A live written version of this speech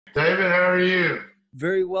David, how are you?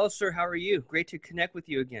 Very well, sir. How are you? Great to connect with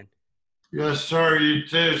you again. Yes, sir. You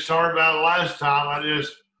too. Sorry about last time.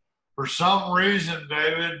 For some reason,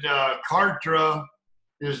 David, Kartra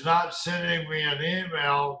is not sending me an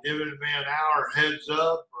email giving me an hour heads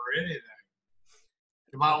up or anything.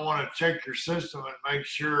 You might want to check your system and make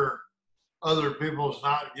sure other people's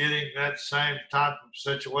not getting that same type of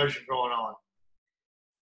situation going on.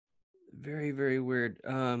 Very, very weird.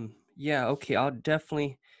 Yeah, okay. I'll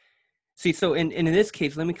definitely see. So in this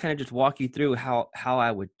case, let me kind of just walk you through how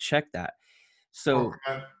I would check that. So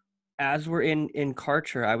Okay. as we're in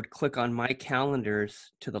Kartra, I would click on my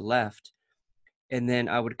calendars to the left, and then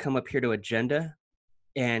I would come up here to agenda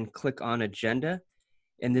and click on agenda.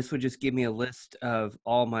 And this would just give me a list of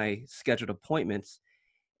all my scheduled appointments.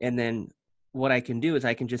 And then what I can do is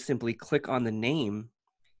I can just simply click on the name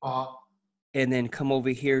Uh, and then come over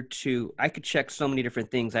here to, I could check so many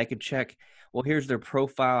different things. I could check, well, here's their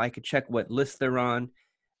profile. I could check what list they're on.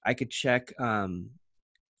 I could check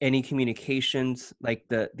any communications, like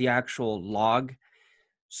the actual log.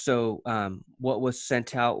 So what was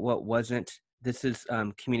sent out, what wasn't. This is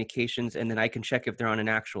communications. And then I can check if they're on an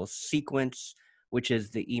actual sequence, which is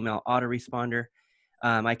the email autoresponder.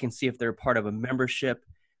 I can see if they're part of a membership,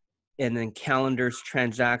 and then calendars,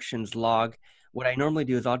 transactions, log. What I normally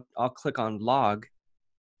do is I'll click on log,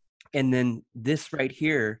 and then this right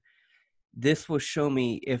here, this will show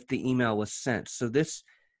me if the email was sent. So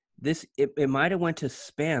it might have went to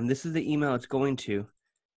spam. This is the email it's going to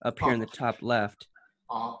up here uh, in the top left.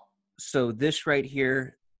 uh, So this right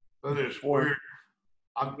here, that the is form, weird.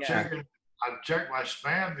 I'm yeah. checking. I checked my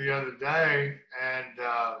spam the other day, and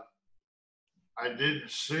I didn't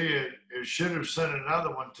see it. It should have sent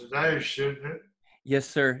another one today, shouldn't it? Yes,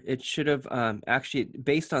 sir. It should have actually,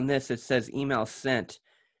 based on this, it says email sent,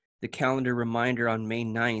 the calendar reminder on May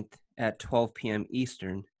 9th at 12 p.m.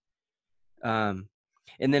 Eastern. Um,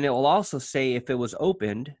 and then it will also say if it was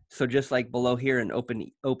opened. So just like below here in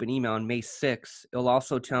open email on May 6th, it'll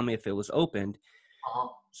also tell me if it was opened. Uh-huh.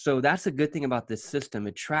 So that's a good thing about this system.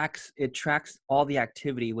 It tracks all the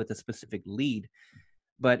activity with a specific lead.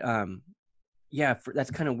 But yeah,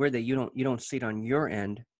 that's kind of weird that you don't see it on your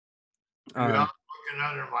end. Yeah, I'm Um, looking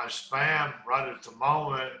under my spam right at the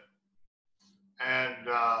moment, and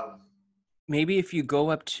maybe if you go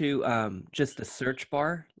up to just the search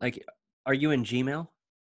bar, like, are you in Gmail?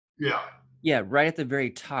 yeah, Yeah, right at the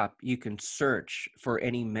very top, you can search for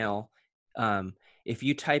any mail. Um, if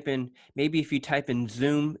you type in, maybe if you type in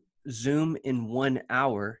Zoom in 1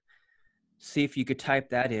 hour, see if you could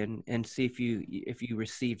type that in and see if you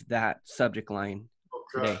received that subject line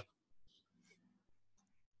okay, today.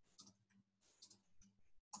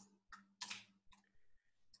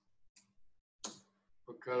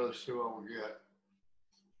 okay. Let's see what we get.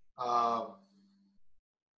 Um,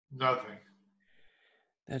 Nothing.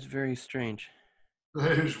 That's very strange.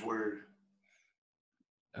 That is weird.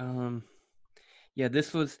 Um, yeah,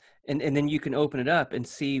 this was, and then you can open it up and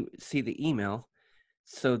see the email.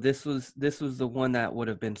 So this was the one that would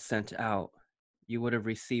have been sent out. You would have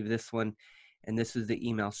received this one, and this is the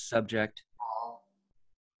email subject.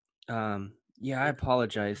 Uh, Yeah, I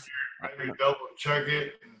apologize. Maybe double check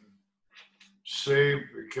it and see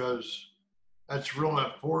because that's real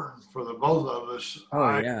important for the both of us. Oh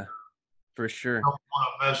I yeah, for sure. don't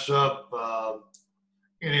want to mess up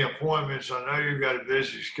any appointments. I know you've got a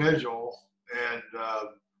busy schedule, and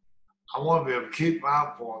I want to be able to keep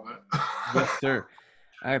my appointment. Yes, sir.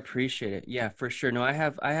 I appreciate it. Yeah, for sure. No, I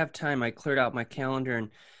have time. I cleared out my calendar, and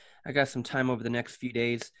I got some time over the next few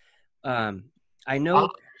days. Um, I I know.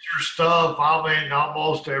 look at your stuff. I mean,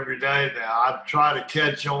 almost every day now. I try to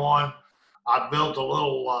catch on. I built a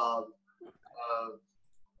little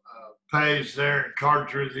page there in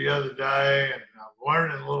Cartridge the other day, and I'm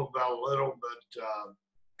learning a little by little. But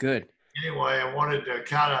Good. anyway, I wanted to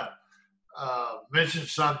kind of mention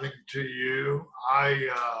something to you.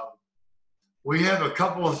 We have a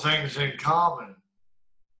couple of things in common.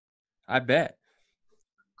 I bet.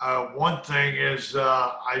 One thing is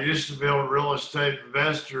I used to be a real estate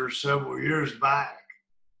investor several years back.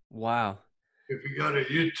 Wow. If you go to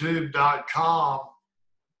youtube.com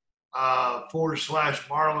 /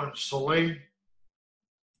 Marlon Salee,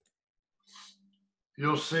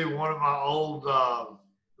 you'll see one of my old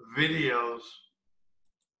videos.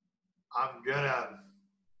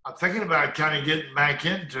 I'm thinking about kind of getting back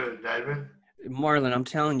into it, David. Marlon, I'm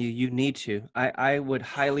telling you, you need to. I would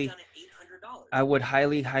highly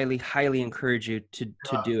encourage you to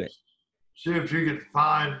Uh, do it. See if you can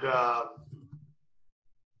find,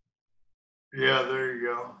 yeah, there you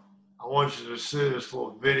go. I want you to see this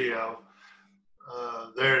little video.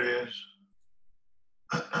 There it is.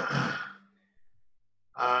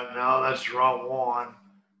 No, that's the wrong one.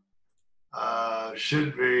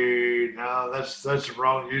 Should be, no, that's the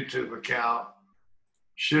wrong YouTube account.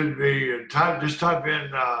 Should be, just type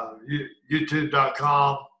in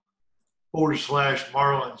youtube.com/Marlon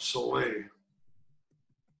Solie.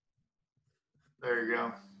 There you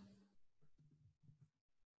go.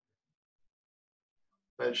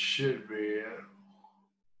 That should be it.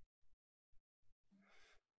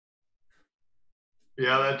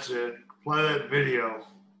 Yeah, that's it. Play that video.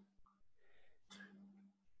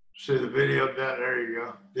 See the video down there, you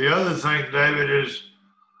go. The other thing, David, is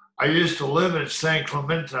I used to live in San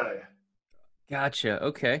Clemente. Gotcha.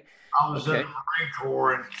 Okay. I was in the Okay. Marine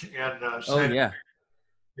Corps in Oh San. yeah.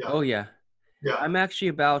 Yeah, Oh yeah. yeah. I'm actually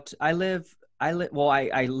about I live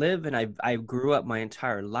and I grew up my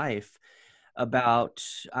entire life about,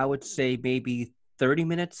 I would say, maybe 30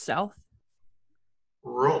 minutes south.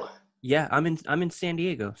 Really? Yeah, I'm in San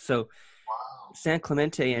Diego. So Wow. San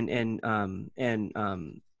Clemente and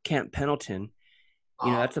Camp Pendleton,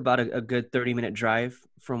 Uh, that's about a good 30-minute drive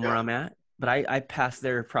from where yeah, I'm at. But I passed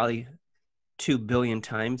there probably 2 billion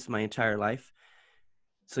times my entire life.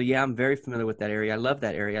 So yeah, I'm very familiar with that area. I love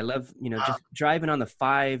that area. I love, uh, just driving on the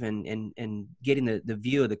 5 and getting the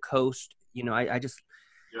view of the coast. I just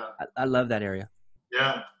yeah, I love that area.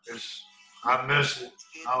 yeah. I miss it.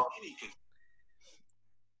 Oh,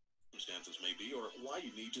 Circumstances may be or why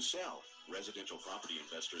you need to sell. Residential property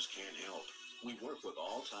investors can help. We work with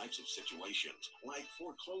all types of situations like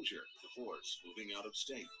foreclosure, divorce, moving out of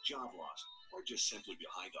state, job loss, or just simply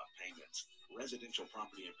behind on payments. Residential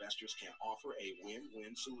property investors can offer a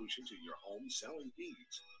win-win solution to your home selling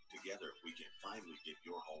needs. Together, we can finally get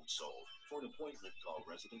your home sold. For an appointment, call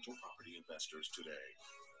Residential Property Investors today.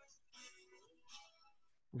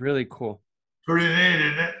 Really cool. pretty neat,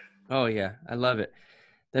 isn't it? Oh yeah, I love it.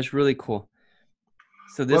 That's really cool.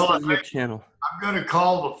 So Well, this I is your think channel. I'm going to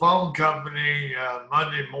call the phone company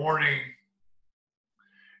Monday morning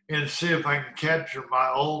and see if I can capture my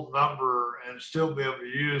old number and still be able to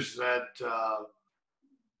use that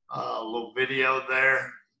little video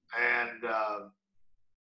there. And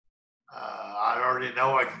I already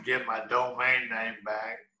know I can get my domain name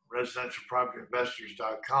back,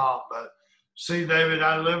 residentialpropertyinvestors.com. But see, David,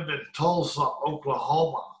 I lived in Tulsa,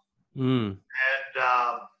 Oklahoma. Mm. And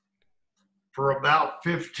for about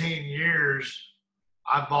 15 years,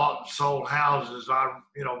 I bought and sold houses. I,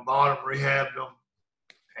 bought them, rehabbed them,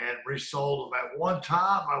 and resold them. At one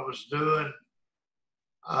time, I was doing,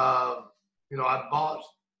 I bought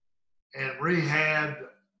and rehabbed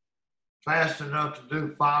fast enough to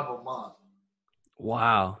do 5 a month.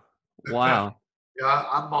 Wow. Wow. Yeah,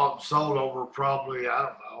 I bought and sold over probably, I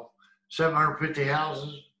don't know, 750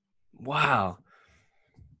 houses. Wow.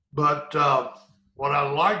 But what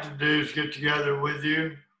I'd like to do is get together with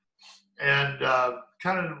you and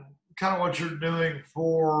kind of what you're doing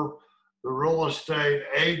for the real estate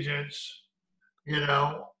agents,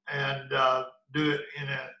 and do it in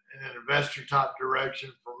an investor type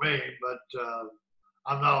direction for me. But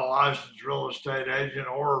I'm not a licensed real estate agent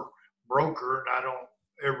or broker, and I don't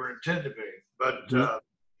ever intend to be. But Mhm.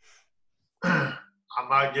 I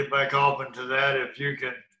might get back off into that if you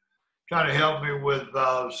can kind of help me with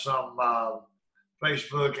some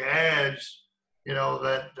Facebook ads,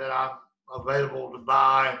 that I'm available to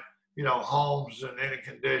buy, homes in any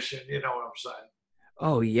condition. You know what I'm saying?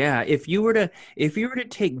 Oh yeah. If you were to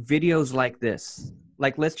take videos like this,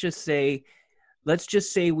 like let's just say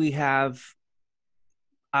we have,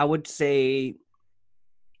 I would say,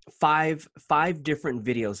 five different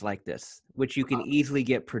videos like this, which you can easily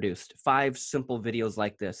get produced. Five simple videos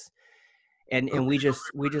like this. Who And could help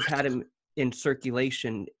we just had them in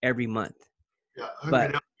circulation every month. Yeah,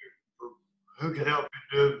 But who could help me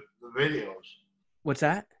do the videos? what's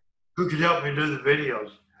that? Who could help me do the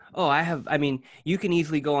videos? Oh, I mean, you can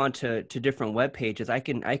easily go on to different web pages. I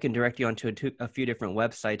can direct you onto a few different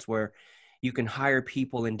websites where you can hire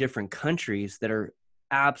people in different countries that are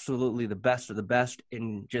absolutely the best of the best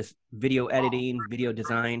in just video editing, video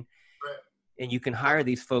design, and you can hire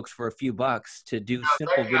these folks for a few bucks to do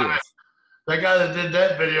simple videos. That guy that did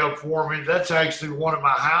that video for me, that's actually one of my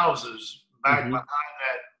houses back Hmm. behind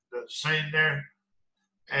that scene there.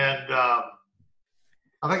 And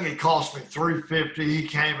I think it cost me $350. He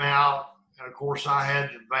came out, and of course I had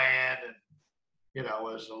the van, and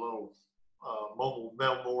as a little mobile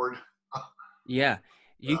billboard. Yeah,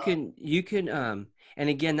 you Uh, can you can and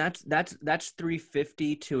again, that's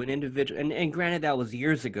 350 to an individual, and granted that was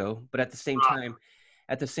years ago, but at the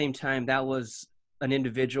same time that was an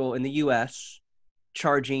individual in the US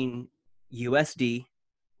charging USD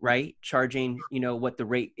right? Charging, what the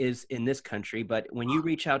rate is in this country. But when you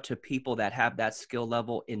reach out to people that have that skill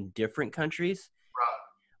level in different countries, Right.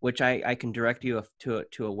 which I can direct you to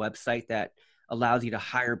a website that allows you to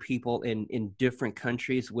hire people in different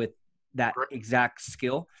countries with that Great. exact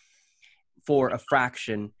skill for a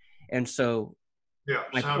fraction. And so Yeah.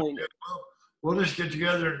 my Sounds point, good. Well, we'll just get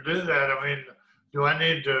together and do that. I mean, do I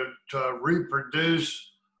need to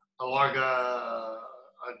reproduce like a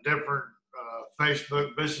different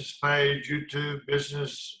Facebook business page, YouTube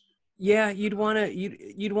business? yeah, you'd want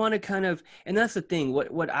to kind of, and that's the thing.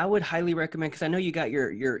 What I would highly recommend, because I know you got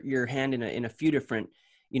your hand in a few different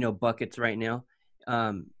buckets right now,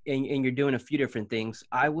 and you're doing a few different things.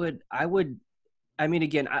 I mean,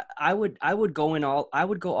 again, I would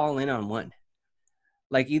go all in on one.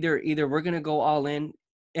 Like either we're gonna go all in,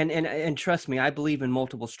 and trust me, I believe in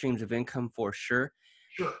multiple streams of income for sure.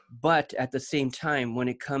 Sure. But at the same time, when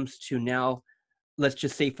it comes to now, let's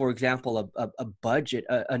just say, for example, a budget,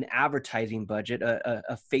 an advertising budget,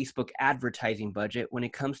 a Facebook advertising budget, when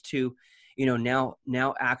it comes to,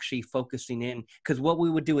 now actually focusing in, because what we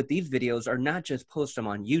would do with these videos are not just post them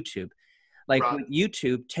on YouTube. Like Right. with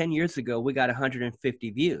YouTube, 10 years ago, we got 150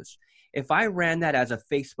 views. If I ran that as a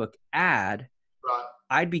Facebook ad, Right.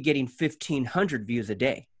 I'd be getting 1,500 views a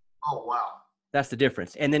day. Oh, wow. That's the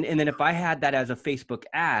difference. And then if I had that as a Facebook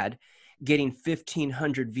ad, getting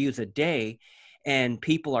 1,500 views a day, and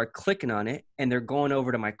people are clicking on it and they're going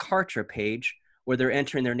over to my Kartra page where they're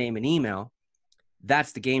entering their name and email,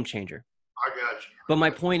 that's the game changer. I got you. But my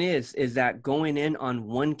point is that going in on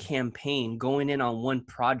one campaign, going in on one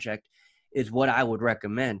project is what I would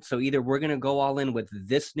recommend. So either we're going to go all in with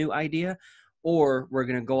this new idea, or we're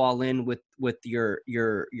going to go all in with your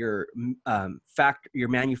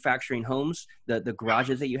manufacturing homes, the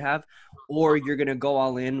garages that you have, or you're going to go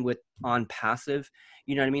all in on passive.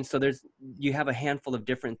 You know what I mean? So you have a handful of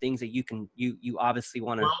different things that you obviously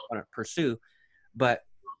want to pursue, but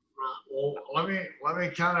well, let me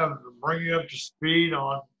kind of bring you up to speed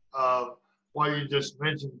on what you just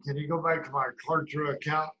mentioned. Can you go back to my Kartra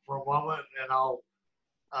account for a moment, and I'll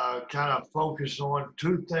kind of focus on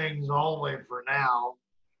two things only for now,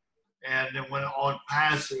 and then when on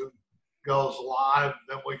passive goes live,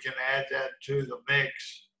 then we can add that to the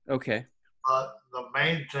mix. Okay. But the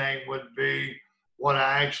main thing would be what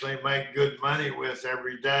I actually make good money with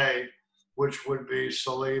every day, which would be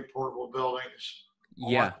solely portable buildings.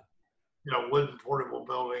 Yeah. Wooden portable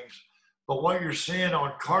buildings. But what you're seeing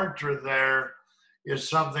on Kartra there is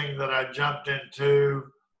something that I jumped into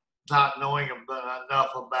not knowing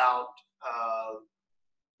enough about,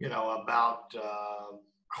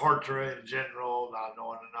 Kartra in general, not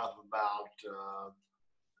knowing enough about,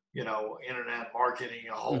 internet marketing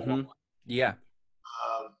a whole lot. Yeah.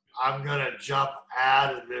 I'm going to jump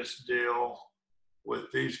out of this deal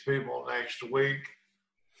with these people next week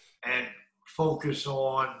and focus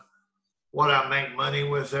on what I make money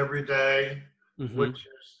with every day, which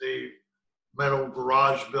is the metal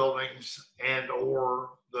garage buildings and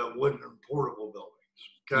or the wooden portable buildings.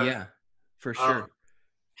 Okay? Yeah, for sure.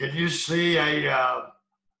 Can you see a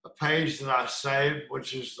page that I saved,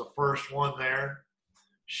 which is the first one there,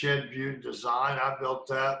 Shed View Design? I built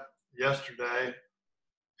that yesterday,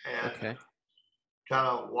 and kind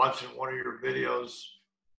of watching one of your videos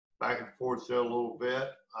back and forth there a little bit.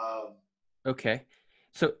 Okay.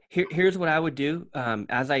 So here's what I would do.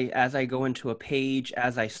 As I go into a page,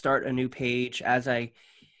 as I start a new page, as I,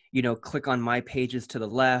 click on my pages to the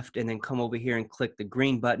left, and then come over here and click the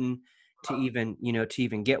green button to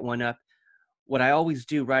even get one up. What I always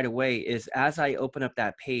do right away is, as I open up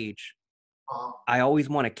that page, I always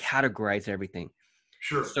want to categorize everything.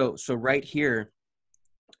 Sure. So right here,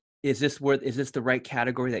 is this the right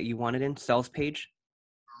category that you wanted in sales page?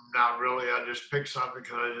 Not really. I just picked something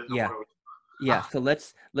because I didn't know what it was. Yeah. So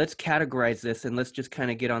let's categorize this, and let's just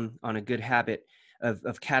kind of get on a good habit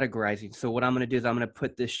of categorizing. So what I'm going to do is I'm going to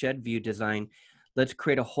put this shed view design. Let's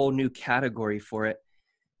create a whole new category for it.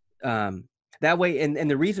 That way,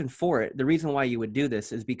 and the reason why you would do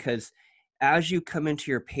this is because as you come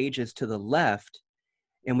into your pages to the left,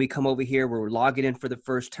 and we come over here, we're logging in for the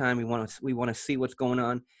first time, we want to see what's going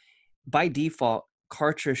on. By default,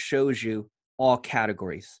 Kartra shows you all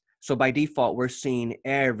categories. So by default, we're seeing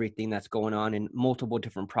everything that's going on in multiple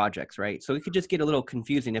different projects, right? So it could just get a little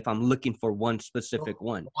confusing if I'm looking for one specific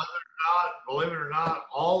one. Believe it or not,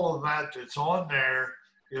 all of that that's on there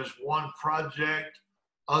is one project,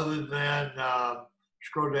 other than,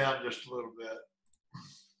 scroll down just a little bit,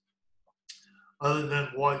 other than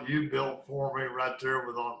what you built for me right there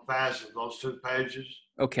with on passive, those two pages.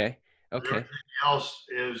 Okay. Everything else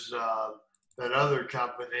is that other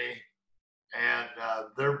company, and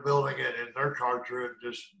they're building it in their Kartra and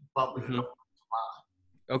just bumping it up.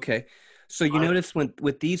 Okay. So you notice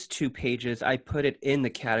with these two pages, I put it in the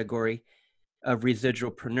category of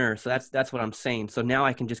residualpreneur. So that's what I'm saying. So now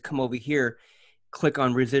I can just come over here, click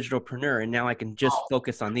on residualpreneur, and now I can just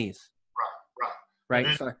focus on these. Right. Right.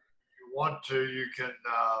 And So if you want to, you can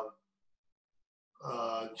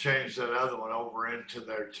change that other one over into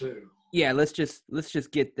there too. yeah, let's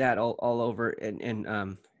just get that all over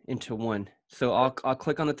and into one. So I'll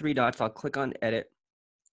click on the three dots. I'll click on edit,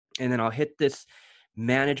 and then I'll hit this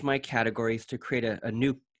manage my categories to create a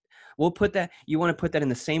new. We'll put that. You want to put that in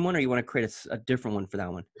the same one, or you want to create a different one for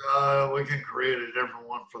that one? We can create a different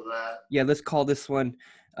one for that. Yeah, let's call this one.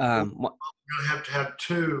 We're going to have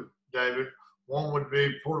two, David. One would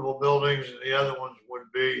be portable buildings, and the other ones would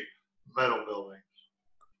be metal buildings.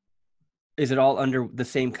 Is it all under the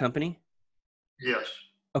same company? Yes.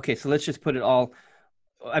 Okay, so let's just put it all.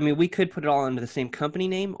 I mean, we could put it all under the same company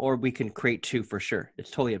name, or we can create two for sure. It's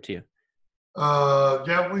totally up to you.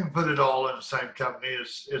 Yeah, we can put it all in the same company.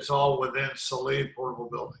 It's all within Salib Portable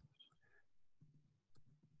Building.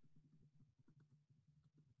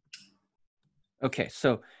 Okay,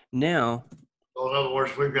 so now. So in other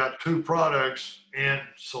words, we've got two products in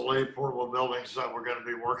Salib Portable Buildings that we're going to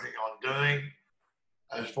be working on doing.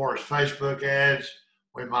 As far as Facebook ads,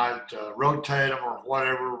 we might rotate them or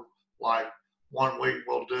whatever. Like 1 week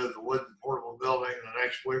we'll do the wooden portable building, the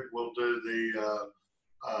next week we'll do the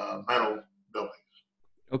metal building.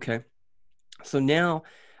 Okay. So now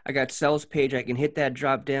I got sales page. I can hit that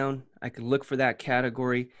drop down. I can look for that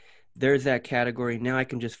category. There's that category. Now I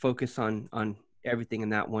can just focus on everything in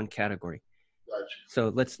that one category. Gotcha. So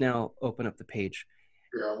let's now open up the page.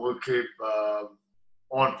 Yeah, we'll keep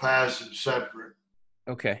on pass and separate.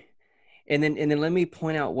 Okay. And then let me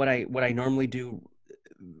point out what I normally do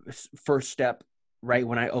first step, right,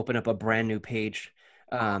 when I open up a brand new page.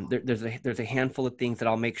 There's a handful of things that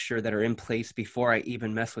I'll make sure that are in place before I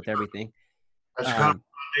even mess with everything. That's kind of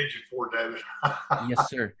what I need you for, David. Yes,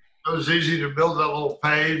 sir. It was easy to build that little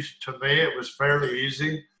page. To me, it was fairly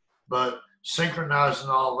easy, but synchronizing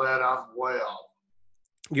all that, I'm way off.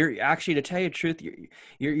 You're actually, to tell you the truth,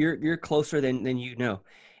 you're closer than you know,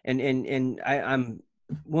 and I'm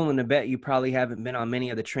willing to bet you probably haven't been on many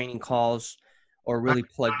of the training calls or really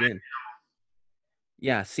plugged in.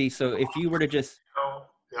 Yeah. See, so if you were to just,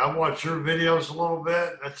 I watch your videos a little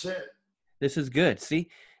bit. That's it. this is good. See,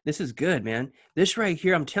 this is good, man. This right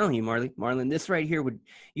here, I'm telling you, Marlon, this right here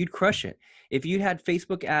you'd crush it. If you had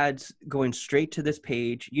Facebook ads going straight to this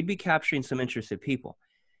page, you'd be capturing some interested people.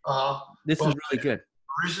 This is really good.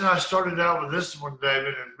 The reason I started out with this one,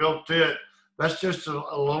 David, and built it, that's just a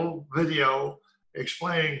little video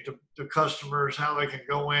explaining to customers how they can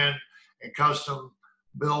go in and custom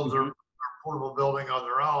build their portable building on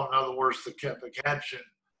their own. In other words, the caption.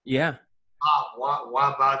 Yeah.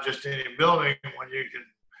 Why buy just any building when you can,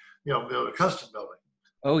 build a custom building?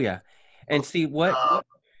 Oh yeah. And see what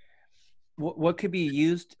could be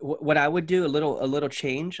used. What I would do, a little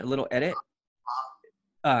change, a little edit,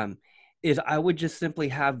 is I would just simply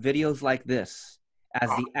have videos like this as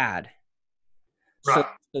the ad. Right.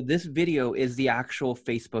 So this video is the actual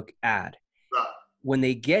Facebook ad. Right. When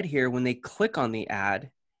they get here, when they click on the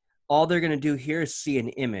ad, all they're going to do here is see an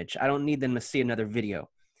image. I don't need them to see another video.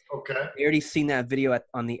 Okay. They already seen that video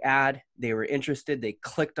on the ad. They were interested. They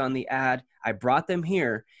clicked on the ad. I brought them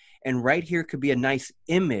here, and right here could be a nice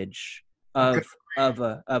image of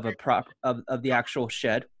the actual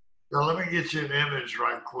shed. Now let me get you an image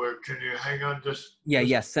right quick. Can you hang on just?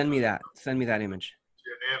 Yeah. Send me that. Send me that image.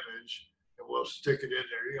 An image, and we'll stick it in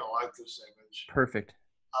there. You're gonna like this image. Perfect.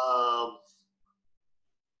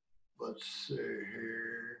 Let's see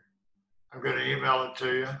here. I'm gonna email it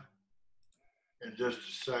to you in just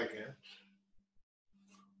a second.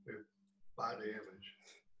 Find the image.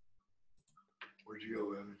 Where'd you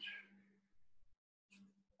go, image?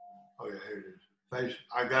 Oh yeah, here it is.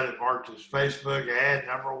 I got it marked as Facebook ad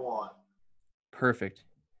number 1. Perfect.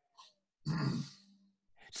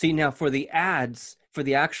 See, now for the ads, for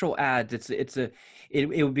the actual ads, it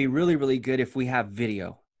would be really, really good if we have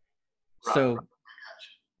video. Right. So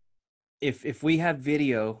if we have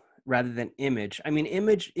video rather than image, I mean,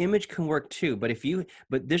 image can work too, but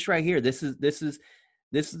this right here, this is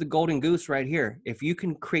the golden goose right here. If you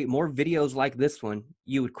can create more videos like this one,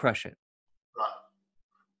 you would crush it.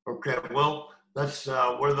 Right. Okay. Well, that's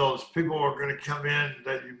where those people are going to come in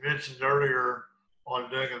that you mentioned earlier on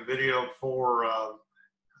doing a video for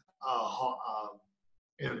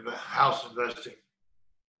in house investing.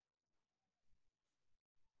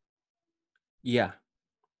 Yeah.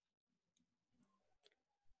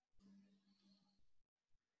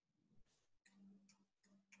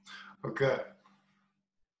 Okay.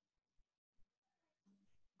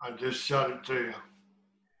 I just shot it to you.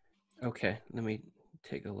 Okay, let me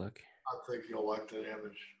take a look. I think you'll like that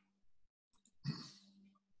image.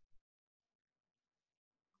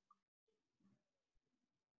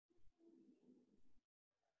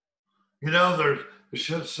 You know, there's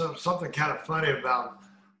just something kind of funny about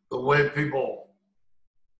the way people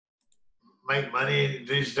make money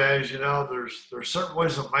these days. You know, there's certain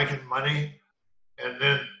ways of making money, and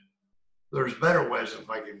then there's better ways of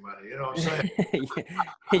making money. You know what I'm saying?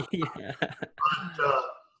 Yeah. But,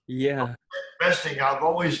 Yeah. investing, I've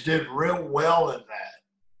always did real well in that.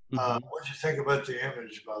 Mhm. What do you think about the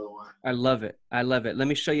image, by the way? I love it. I love it. Let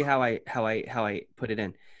me show you how I put it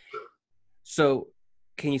in. So,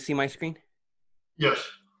 can you see my screen? Yes.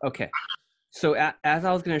 Okay. So as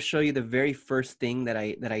I was going to show you, the very first thing that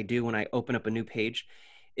I do when I open up a new page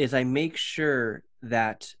is I make sure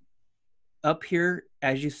that up here,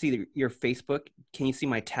 as you see your Facebook, can you see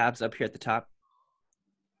my tabs up here at the top?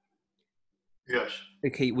 Yes.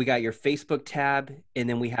 Okay, we got your Facebook tab, and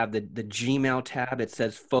then we have the Gmail tab. It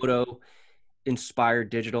says photo inspired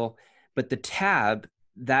digital, but the tab,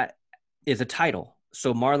 that is a title.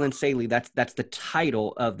 So Marlon Saley, that's the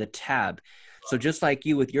title of the tab. So just like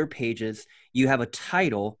you with your pages, you have a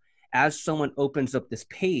title. As someone opens up this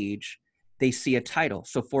page, they see a title.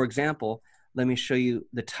 So for example, let me show you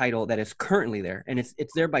the title that is currently there, and it's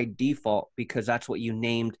there by default because that's what you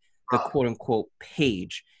named the quote unquote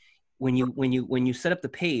page. When you set up the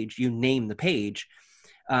page, you name the page,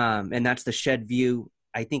 and that's the shed view.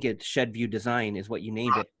 I think it's shed view design is what you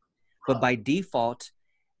named it. But by default,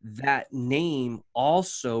 that name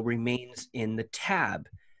also remains in the tab.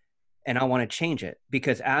 And I want to change it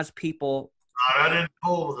because as people, I didn't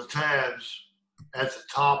pull the tabs at the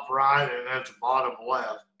top right and at the bottom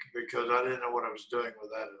left because I didn't know what I was doing with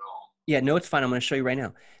that at all. yeah, no, it's fine. I'm going to show you right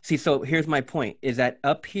now. See, so here's my point is that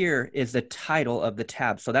up here is the title of the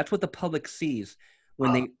tab. So that's what the public sees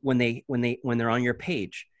when they're on your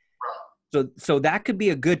page. So that could be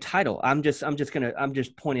a good title. I'm just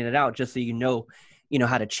pointing it out just so you know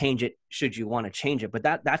how to change it should you want to change it. But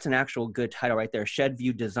that's an actual good title right there. Shed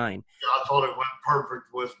view design. Yeah, I thought it went perfect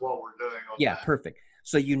with what we're doing on Yeah, that. perfect.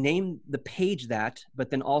 So you name the page that, but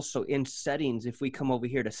then also in settings, if we come over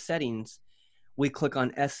here to settings, we click on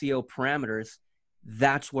SEO parameters.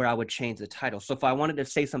 That's where I would change the title. So if I wanted to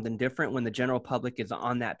say something different when the general public is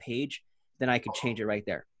on that page, then I could change it right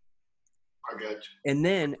there. I got you. And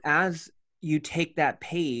then as you take that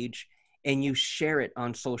page and you share it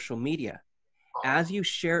on social media, as you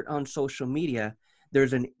share it on social media,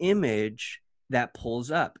 there's an image that pulls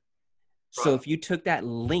up. So if you took that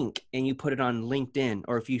link and you put it on LinkedIn,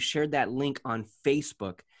 or if you shared that link on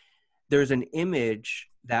Facebook, there's an image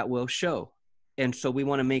that will show. And so we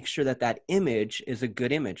want to make sure that that image is a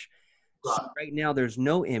good image. So right now there's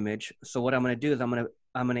no image. So what I'm going to do is I'm going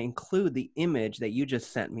to include the image that you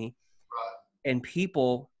just sent me. And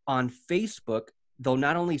people on Facebook, they'll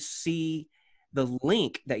not only see the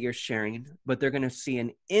link that you're sharing, but they're going to see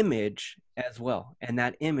an image as well. And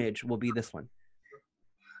that image will be this one.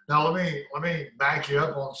 Now let me back you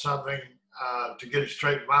up on something to get it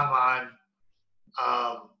straight in my mind.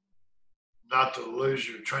 Not to lose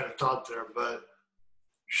your train of thought there, but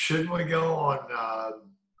shouldn't we go on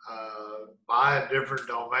buy a different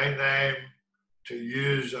domain name to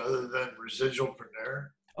use other than residualpreneur?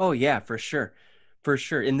 Oh yeah, for sure. For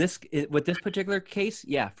sure. With this particular case,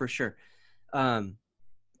 yeah, for sure. And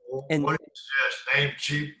What do you suggest?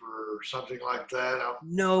 Namecheap or something like that?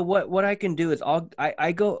 no, what I can do is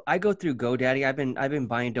I go through GoDaddy. I've been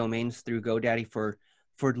buying domains through GoDaddy for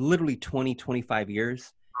literally 25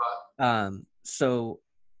 years. So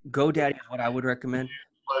GoDaddy is what I would recommend.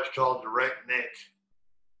 It's called Direct Nick.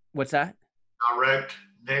 What's that?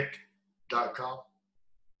 DirectNick.com.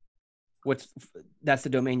 That's the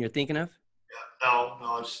domain you're thinking of? Yeah,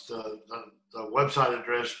 no, it's the website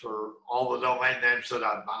address for all the domain names that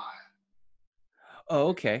I buy. Oh,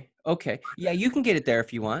 okay. Yeah, you can get it there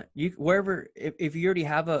if you want. You wherever if you already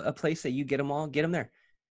have a place that you get them all, get them there.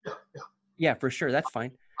 Yeah. Yeah, for sure. That's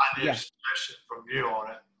fine. I need a suggestion from you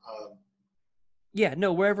on it. Yeah,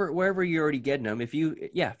 no, wherever you're already getting them,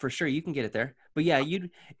 yeah, for sure you can get it there. But yeah, you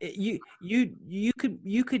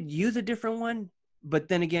could use a different one, but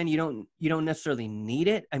then again, you don't necessarily need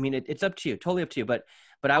it. I mean, it's up to you, totally up to you. But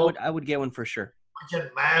I would get one for sure. We can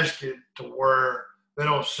mask it to where they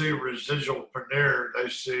don't see residualpreneur, they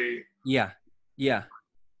see. Yeah,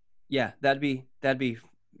 that'd be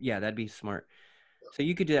smart. So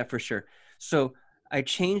you could do that for sure. So I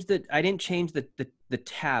didn't change the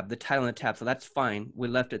tab, the title and the tab. So that's fine. We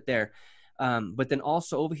left it there. But then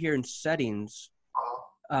also over here in settings,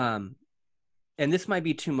 and this might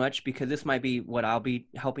be too much because this might be what I'll be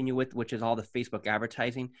helping you with, which is all the Facebook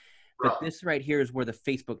advertising. But this right here is where the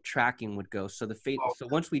Facebook tracking would go. So so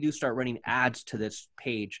once we do start running ads to this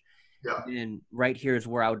page, then right here is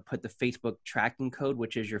where I would put the Facebook tracking code,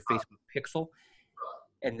 which is your Facebook pixel.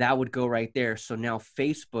 And that would go right there. So now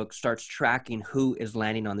Facebook starts tracking who is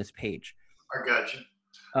landing on this page. I got you.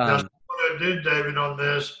 Now, what I did, David, on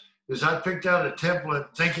this is I picked out a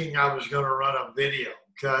template thinking I was going to run a video.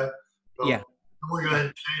 Okay. So yeah. We're going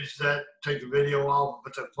to change that, take the video off,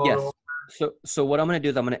 put that photo on. So what I'm going to do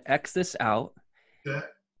is I'm going to X this out. Okay.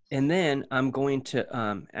 And then I'm going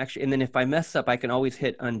to actually, and then if I mess up, I can always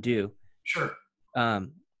hit undo. Sure.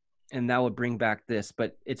 And that would bring back this,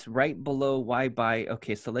 but it's right below why buy.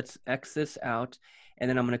 Okay, so let's X this out. And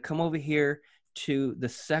then I'm going to come over here to the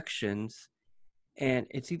sections, and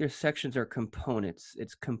it's either sections or components.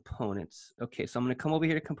 It's components. Okay, so I'm going to come over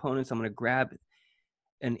here to components. I'm going to grab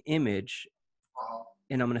an image,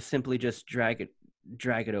 and I'm going to simply just drag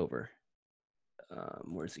it over.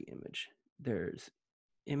 Where's the image? There's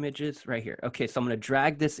images right here. Okay, so I'm going to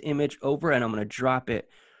drag this image over, and I'm going to drop it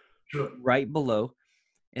right below.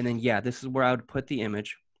 And then, yeah, this is where I would put the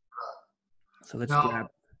image. So let's grab.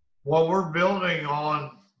 What we're building on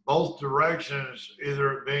both directions,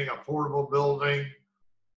 either it being a portable building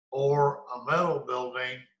or a metal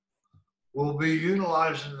building, we'll be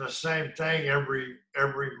utilizing the same thing every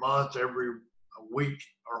month, every week,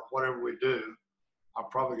 or whatever we do. I'm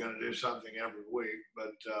probably going to do something every week,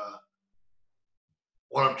 but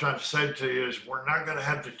what I'm trying to say to you is we're not going to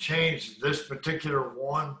have to change this particular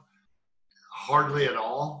one hardly at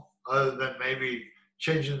all, other than maybe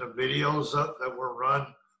changing the videos up that were run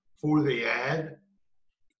for the ad.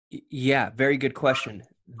 Yeah, very good question.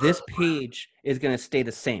 This page is going to stay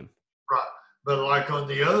the same. Right, but like on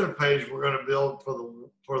the other page, we're going to build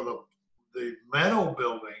for the metal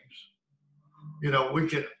buildings. You know, we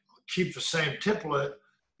can keep the same template,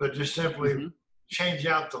 but just simply change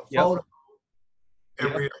out the photo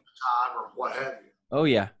every other time or what have you. Oh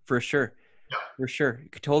yeah, for sure. Yeah, for sure. You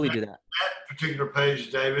could totally do that. That particular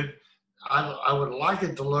page, David, I would like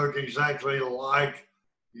it to look exactly like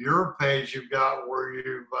your page you've got, where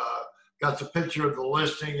you've got the picture of the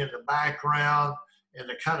listing in the background and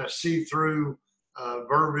the kind of see-through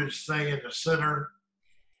verbiage thing in the center.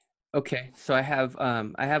 Okay, so I have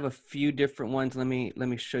a few different ones. Let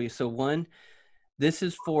me show you. So one, this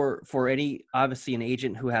is for any, obviously, an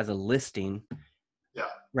agent who has a listing. Yeah.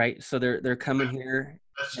 Right. So they're coming here.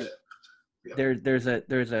 That's it. Yeah. There's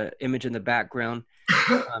a image in the background.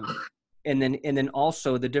 And then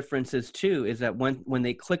also the difference is too is that when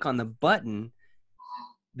they click on the button,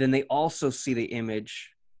 then they also see the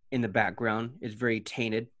image in the background is very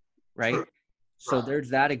tainted, right? Sure. So there's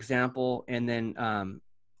that example, and then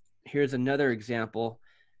here's another example.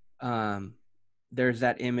 There's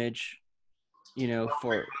that image, you know,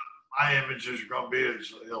 for my image is going to be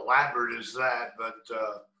as elaborate as that, but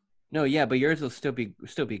no, yeah, but yours will still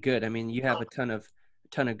be good. I mean, you have a ton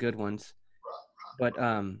of good ones, but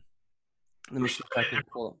let me see if I can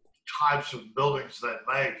pull up types of buildings that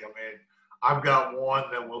make. I mean, I've got one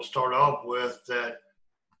that we'll start off with that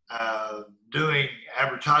doing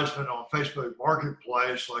advertisement on Facebook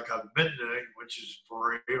Marketplace like I've been doing, which is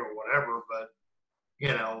free or whatever. But, you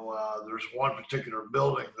know, there's one particular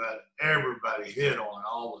building that everybody hit on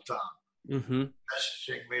all the time. Mm-hmm.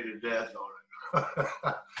 Messaging me to death on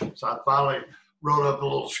it. So I finally wrote up a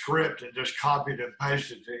little script and just copied and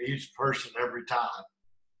pasted to each person every time.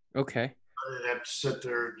 Okay. I didn't have to sit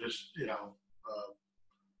there and just, you know,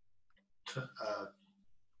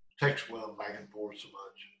 text with them back and forth so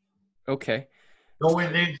much. Okay. Don't we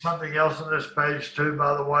need something else on this page too,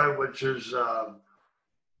 by the way, which is I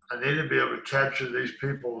need to be able to capture these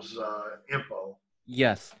people's info.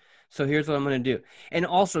 Yes. So here's what I'm going to do. And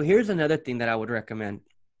also here's another thing that I would recommend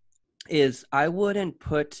is I wouldn't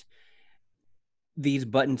put these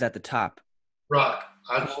buttons at the top. Right.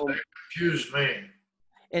 They confuse me.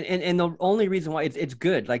 And the only reason why it's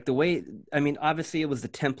good, like the way, I mean, obviously it was the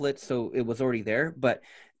template, so it was already there, but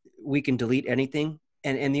we can delete anything.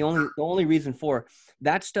 And the only reason for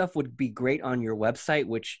that stuff would be great on your website,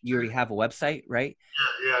 which you already have a website, right?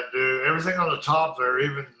 Yeah, dude. Everything on the top there,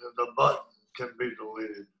 even the button can be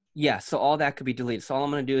deleted. Yeah, so all that could be deleted. So all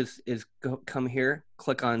I'm going to do is come here,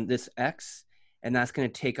 click on this X, and that's going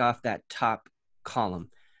to take off that top column.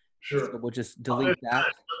 Sure. So we'll just delete that.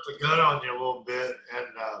 Put the gun on you a little bit and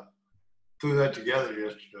threw that together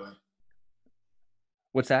yesterday.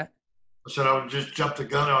 What's that? I said I would just jump the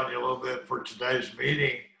gun on you a little bit for today's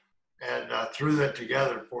meeting and threw that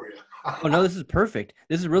together for you. Oh, no, this is perfect.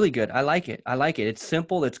 This is really good. I like it. It's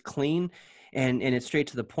simple. It's clean. and it's straight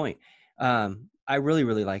to the point. I really,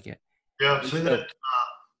 really like it. Yeah, And see so, that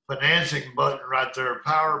financing button right there,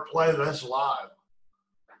 power play, that's live.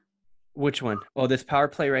 which one? Oh, this power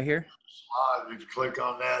play right here? It's live. If you click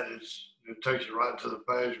on that, it takes you right to the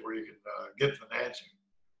page where you can get financing.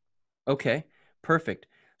 Okay, perfect.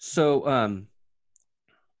 So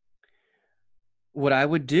what I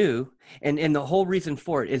would do, and the whole reason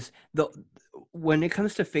for it is when it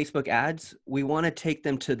comes to Facebook ads, we want to take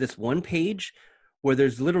them to this one page where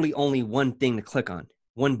there's literally only one thing to click on,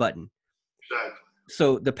 one button. Exactly.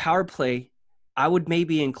 So the power play, I would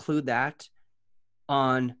maybe include that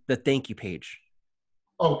on the thank you page.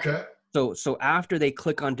 Okay. So after they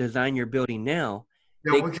click on design your building now,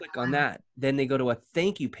 Yeah, they we click on that, then they go to a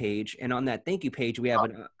thank you page, and on that thank you page we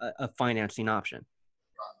have a financing option.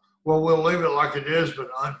 well, we'll leave it like it is, but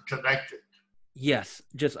unconnected. Yes,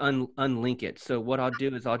 just unlink it. So what I'll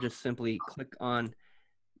do is I'll just simply click on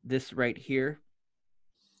this right here.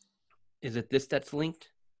 Is it this that's linked?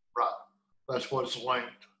 Right. That's what's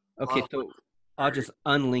linked. Okay, so I'll just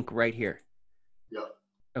unlink right here. Yeah.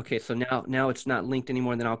 Okay, so now it's not linked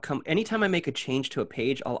anymore. Then I'll come anytime I make a change to a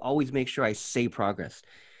page, I'll always make sure I save progress.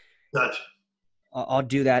 Gotcha. I'll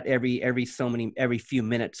do that every few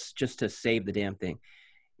minutes just to save the damn thing,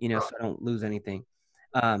 so I don't lose anything.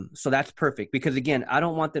 So that's perfect, because again, I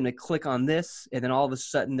don't want them to click on this and then all of a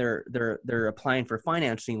sudden they're applying for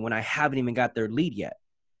financing when I haven't even got their lead yet.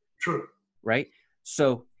 True. Right.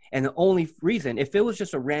 So, and the only reason, if it was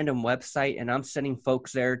just a random website and I'm sending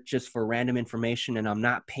folks there just for random information and I'm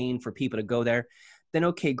not paying for people to go there, then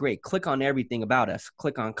okay, great. Click on everything about us.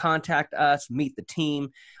 Click on contact us, meet the team,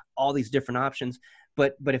 all these different options.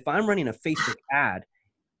 But if I'm running a Facebook ad,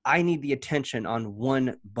 I need the attention on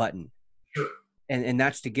one button. Sure. And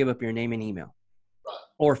that's to give up your name and email Right.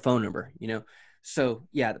 or phone number, So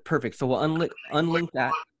yeah, perfect. So we'll unlink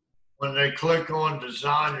that. When they click on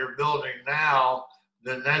design your building now,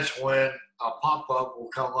 then that's when a pop-up will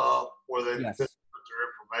come up where they Yes. put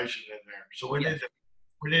their information in there. So we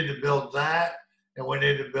need to build that, and we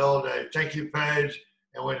need to build a thank you page,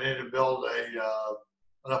 and we need to build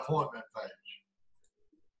an appointment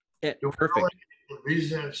page. Perfect. Really need the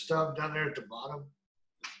visa and stuff down there at the bottom?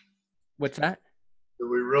 What's that? Do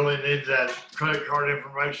we really need that credit card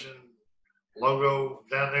information logo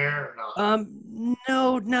down there?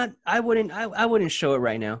 No, not. I wouldn't show it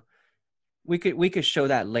right now. We could show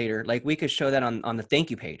that later. Like we could show that on the thank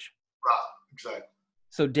you page. Right. Exactly.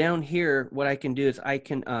 So down here, what I can do is I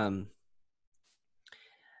can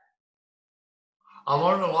I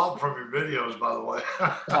learned a lot from your videos, by the way.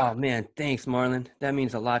 Oh man, thanks, Marlon. That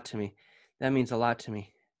means a lot to me.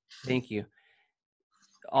 Thank you.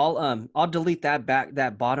 I'll delete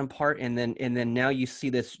that bottom part, and then now you see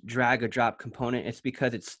this drag or drop component. It's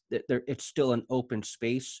because it's still an open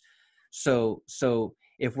space. So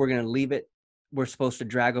if we're gonna leave it, we're supposed to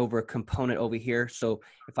drag over a component over here. So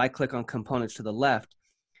if I click on components to the left,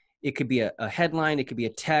 it could be a headline, it could be a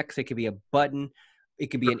text, it could be a button,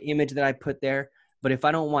 it could be an image that I put there. But if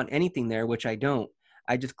I don't want anything there, which I don't,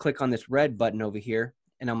 I just click on this red button over here,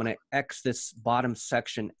 and I'm gonna X this bottom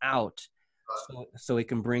section out. So it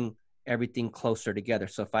can bring everything closer together.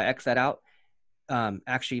 So if I X that out,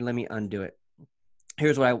 actually, let me undo it.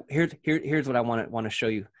 Here's what I want to show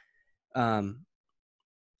you.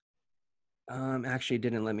 Actually, it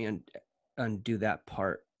didn't let me undo that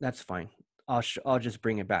part. That's fine. I'll just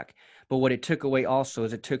bring it back. But what it took away also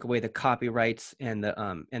is it took away the copyrights and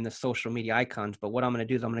the social media icons. But what I'm going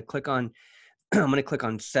to do is I'm going to click on I'm going to click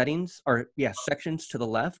on settings, or sections to the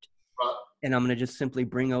left, and I'm going to just simply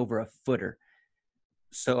bring over a footer.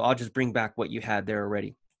 So I'll just bring back what you had there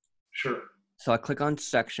already. Sure. So I click on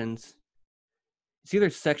sections. It's either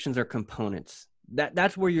sections or components.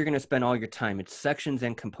 That's where you're going to spend all your time. It's sections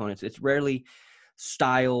and components. It's rarely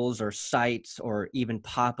styles or sites or even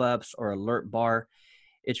pop-ups or alert bar.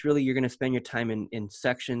 It's really, you're going to spend your time in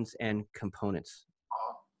sections and components.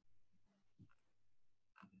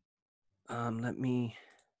 Let me.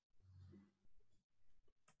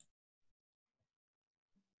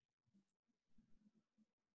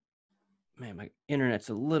 Man, my internet's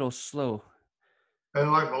a little slow. I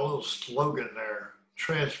like my little slogan there: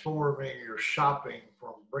 transforming your shopping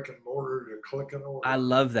from brick and mortar to click and order. I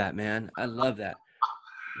love that, man. I love that.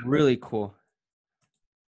 Really cool.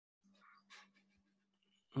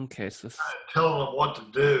 Okay, so telling them what to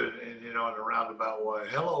do, in a roundabout way.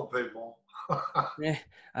 Hello, people. yeah,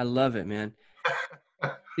 I love it, man.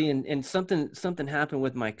 See, and something happened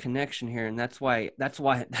with my connection here, and that's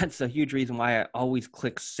a huge reason why I always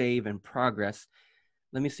click save and progress.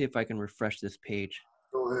 Let me see if I can refresh this page.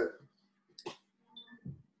 Go ahead.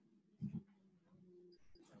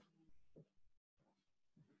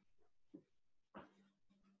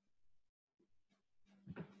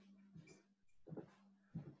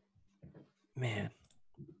 Man.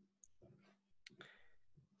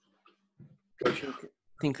 Gotcha. I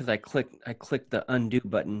think because I clicked the undo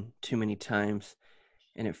button too many times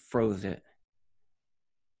and it froze it.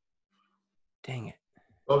 Dang it.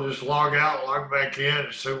 Well, just log out, log back in,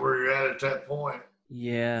 and see where you're at that point.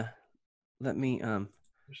 Yeah. Let me It's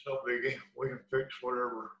no biggie. We can fix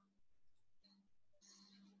whatever.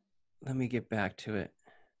 let me get back to it.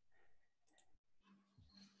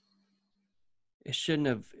 It shouldn't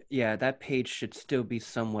have, yeah, that page should still be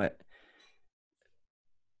somewhat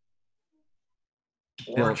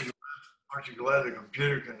built. Aren't you glad the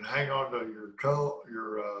computer can hang on to your code,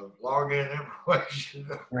 your login information?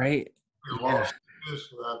 Right? You're Yeah.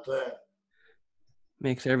 lost without that.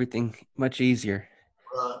 Makes everything much easier.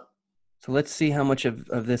 Right. So let's see how much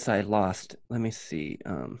of this I lost. Let me see.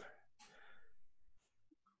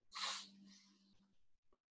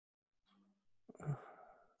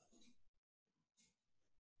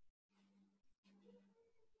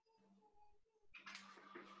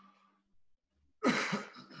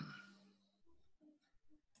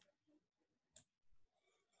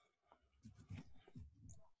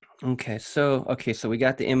 Okay, so we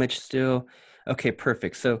got the image still. Okay,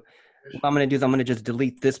 perfect. So what I'm gonna do is I'm gonna just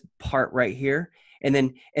delete this part right here, and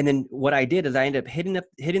then what I did is I ended up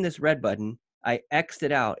hitting this red button. I X'd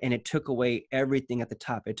it out, and it took away everything at the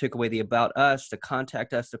top. It took away the about us, the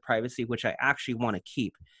contact us, the privacy, which I actually want to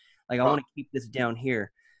keep. Like I want to keep this down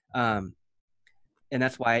here, and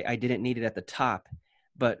that's why I didn't need it at the top.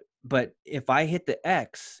 But if I hit the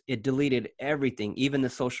X, it deleted everything, even the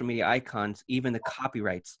social media icons, even the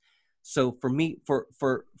copyrights. So for me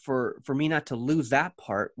not to lose that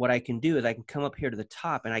part, what I can do is I can come up here to the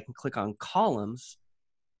top and I can click on columns.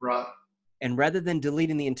 Right. And rather than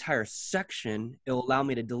deleting the entire section, it'll allow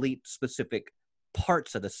me to delete specific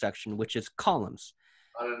parts of the section, which is columns.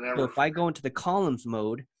 So if I go into the columns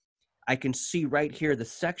mode, I can see right here the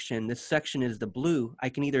section. This section is the blue. I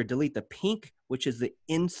can either delete the pink, which is the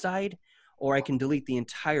inside, or I can delete the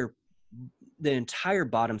entire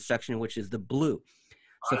bottom section, which is the blue.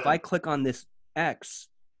 So if I click on this X,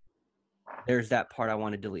 there's that part I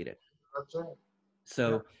want to delete it. That's it.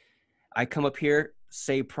 So I come up here,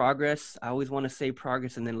 save progress. I always want to save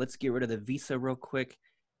progress, and then let's get rid of the visa real quick.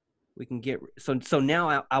 We can get so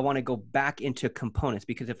now I want to go back into components,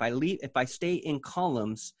 because if I stay in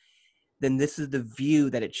columns, then this is the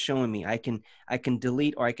view that it's showing me. I can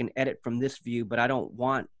delete or I can edit from this view, but I don't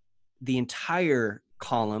want the entire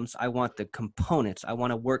columns. I want the components. I want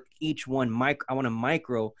to work each one I want to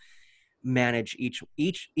micro manage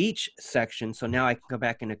each section. So now I can go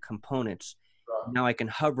back into components. Right. Now I can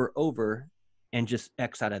hover over and just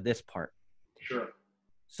X out of this part. Sure.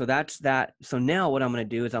 So that's that. So now what I'm going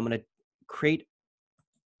to do is I'm going to create,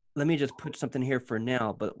 let me just put something here for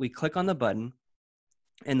now, but we click on the button,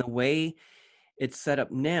 and the way it's set up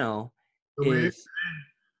now is,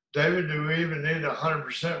 David, do we even need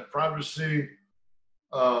 100% privacy?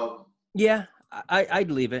 yeah,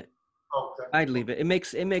 I'd leave it. Okay. I'd leave it. It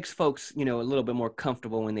makes folks, a little bit more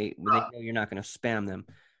comfortable when they know you're not going to spam them.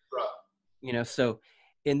 Right. So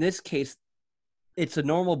in this case, it's a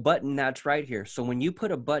normal button that's right here. So when you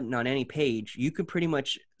put a button on any page, you can pretty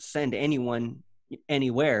much send anyone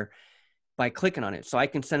anywhere by clicking on it. So I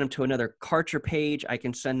can send them to another Kartra page. I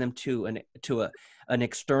can send them to an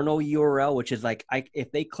external URL, which is like,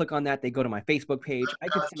 if they click on that, they go to my Facebook page. I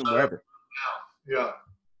can send them wherever. Yeah.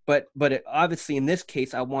 But obviously in this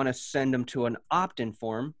case, I want to send them to an opt-in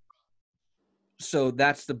form. So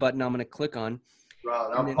that's the button I'm going to click on.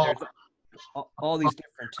 Right. And then there's all these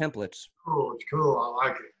different templates. Cool. It's cool. I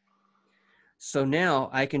like it. So now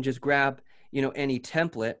I can just grab, any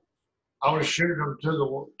template. I was shooting them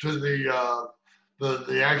to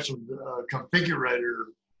the actual configurator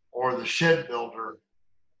or the shed builder,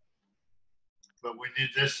 but we need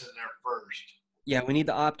this in there first. Yeah, we need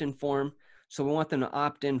the opt-in form. So we want them to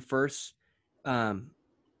opt in first. So I'm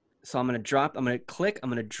going to click, I'm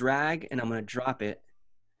going to drag, and I'm going to drop it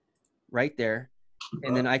right there.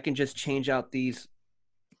 And then I can just change out these.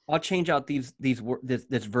 I'll change out this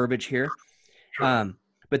verbiage here. Sure.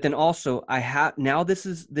 But then also now this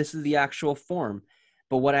is the actual form.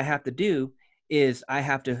 But what I have to do is I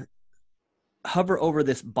have to hover over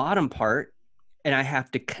this bottom part, and I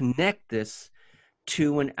have to connect this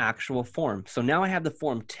to an actual form. So now I have the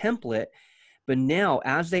form template, but now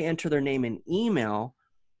as they enter their name and email,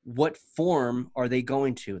 what form are they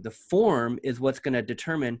going to? The form is what's going to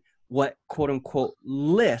determine what quote unquote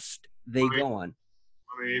list they go on.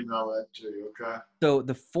 Let me email that to you, okay? So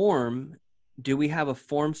the form, do we have a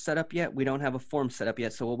form set up yet? We don't have a form set up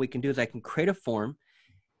yet. So what we can do is I can create a form,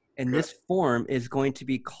 and this form is going to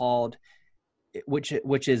be called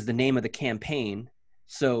which is the name of the campaign.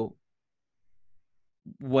 So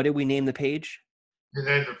what did we name the page? You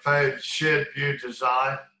named the page Shed View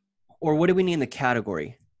Design. Or what did we name the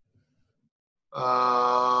category?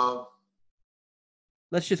 Let's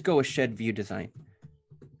just go with Shed View Design.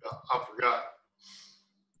 I forgot.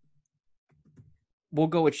 We'll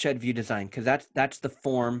go with Shed View Design because that's the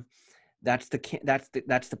form, that's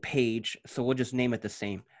the page. So we'll just name it the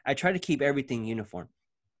same. I try to keep everything uniform.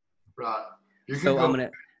 Right. You can So go I'm gonna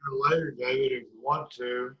later, David, if you want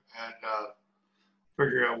to, and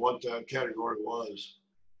figure out what that category was.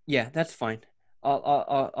 Yeah, that's fine.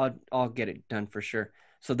 I'll get it done for sure.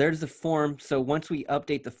 So there's the form. So once we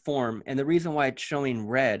update the form, and the reason why it's showing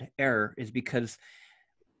red error is because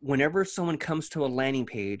whenever someone comes to a landing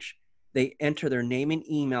page, they enter their name and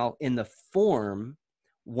email in the form.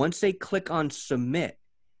 Once they click on submit,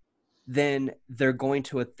 then they're going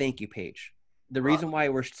to a thank you page. The reason why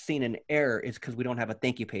we're seeing an error is because we don't have a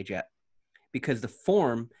thank you page yet. Because the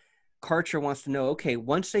form, Karcher wants to know, okay,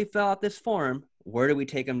 once they fill out this form, where do we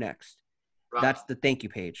take them next? Right. That's the thank you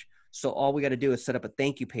page. So all we got to do is set up a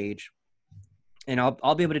thank you page. And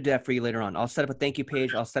I'll be able to do that for you later on. I'll set up a thank you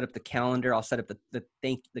page. I'll set up the calendar. I'll set up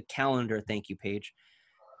the calendar thank you page.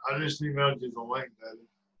 I just emailed you the link, David.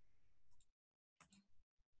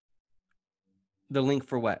 The link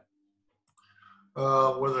for what?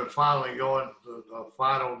 Where they're finally going to the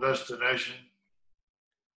final destination.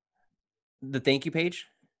 The thank you page?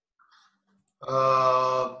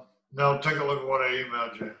 No, take a look at what I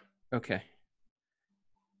emailed you. Okay.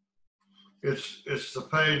 It's the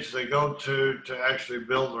page they go to actually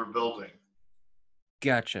build their building.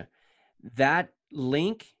 Gotcha. That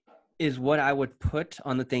link is what I would put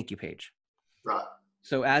on the thank you page. Right.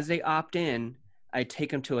 So as they opt in, I take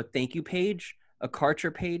them to a thank you page, a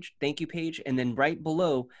Karcher page, thank you page, and then right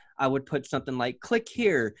below, I would put something like click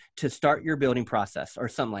here to start your building process or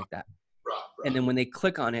something like that. Right. And then when they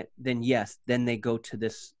click on it, then yes, then they go to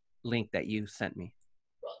this link that you sent me.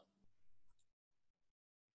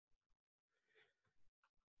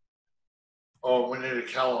 Oh, we need a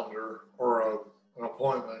calendar or an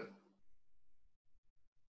appointment.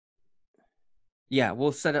 Yeah,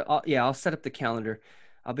 we'll set it. I'll set up the calendar.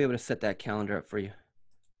 I'll be able to set that calendar up for you.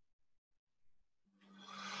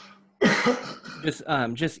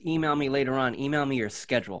 Just email me later on. Email me your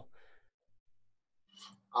schedule.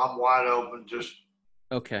 I'm wide open. Just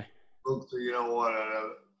okay. Look to, you know what?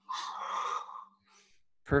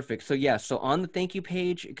 Perfect. So yeah, so on the thank you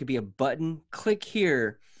page, it could be a button. Click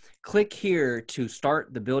here to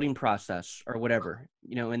start the building process or whatever,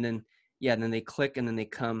 you know, and then and then they click and then they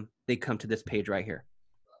come to this page right here.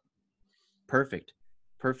 Perfect.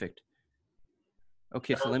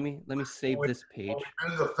 Okay, so let me save this page.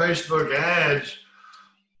 And the Facebook ads,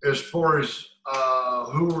 as far as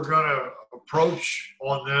who we're going to approach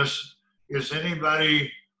on this, is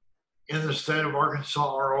anybody in the state of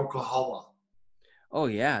Arkansas or Oklahoma? Oh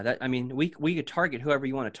yeah, we could target whoever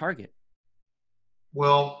you want to target.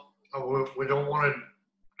 Well, we don't want to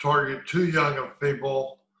target too young of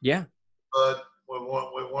people. Yeah. But we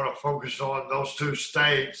want to focus on those two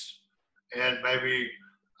states and maybe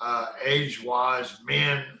age-wise,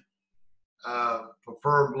 men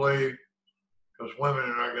preferably, because women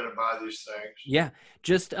are not going to buy these things. Yeah,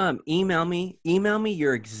 just email me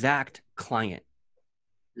your exact client.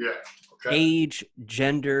 Yeah. Okay. Age,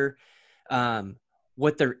 gender,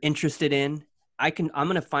 what they're interested in. I'm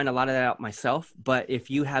going to find a lot of that out myself, but if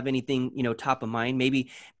you have anything, top of mind, maybe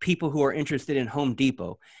people who are interested in Home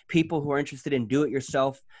Depot, people who are interested in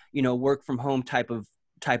do-it-yourself, work from home type of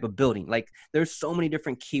building. Like there's so many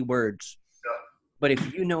different keywords. Yeah. But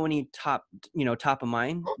if you know any top of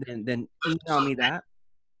mind, then email me that.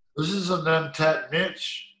 This is an untapped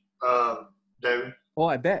niche, David. Oh,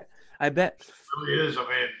 I bet. It really is. I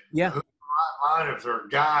mean, yeah. Who might mind if their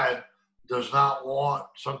guide does not want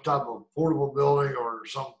some type of portable building or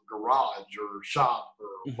some garage or shop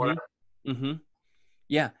or whatever. Mm-hmm.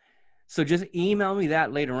 Yeah. So just email me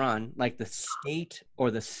that later on, like the state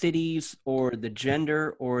or the cities or the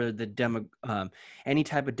gender or the any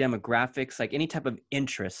type of demographics, like any type of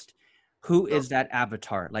interest. Who is that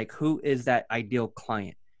avatar? Like who is that ideal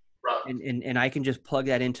client? Right. And I can just plug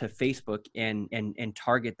that into Facebook and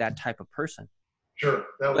target that type of person. Sure.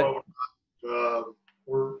 That way,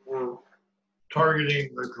 we're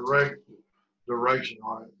targeting the correct direction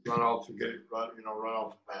on it right off the gate, right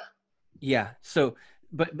off the bat. Yeah. So,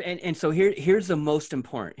 so here's the most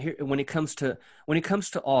important here when it comes to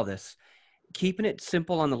all this, keeping it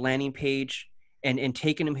simple on the landing page and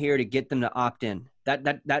taking them here to get them to opt in.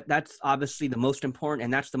 That's obviously the most important,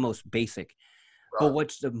 and that's the most basic. Right. But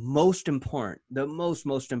what's the most important,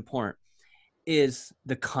 most important is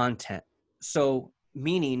the content. So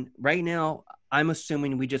meaning right now, I'm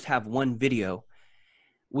assuming we just have one video.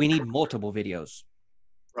 We need multiple videos.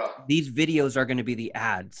 Right. These videos are going to be the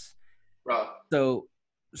ads. Right. So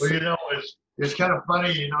Well, it's kind of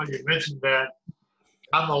funny, you mentioned that.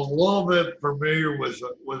 I'm a little bit familiar with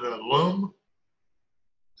a Loom.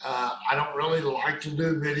 I don't really like to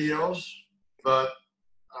do videos, but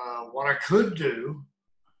what I could do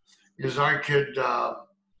is I could,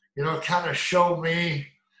 kind of show me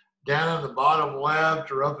down in the bottom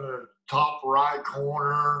left or up in the top right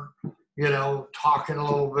corner, talking a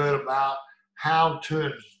little bit about how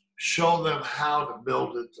to show them how to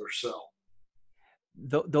build it themselves.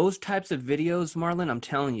 Those types of videos, Marlon, I'm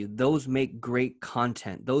telling you, those make great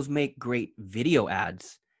content. Those make great video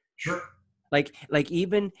ads. Sure. Like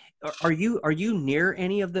even are you near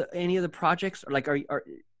any of the projects? Or like or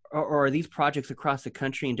are these projects across the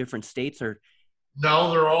country in different states? Or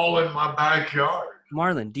no, they're all in my backyard.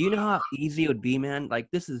 Marlon, do you know how easy it would be, man? Like,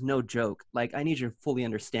 this is no joke. Like, I need you to fully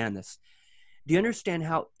understand this. Do you understand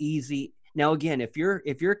how easy? Now, again, if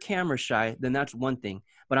you're camera shy, then that's one thing.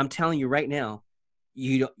 But I'm telling you right now,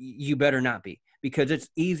 you better not be, because it's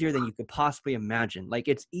easier than you could possibly imagine. Like,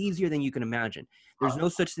 it's easier than you can imagine. There's no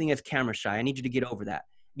such thing as camera shy. I need you to get over that.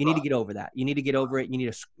 You need to get over that. You need to get over it. You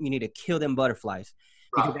need to kill them butterflies,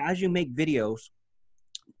 because as you make videos,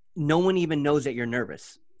 no one even knows that you're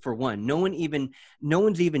nervous. For one, no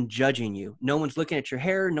one's even judging you. No one's looking at your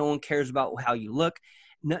hair. No one cares about how you look.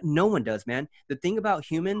 No one does, man. The thing about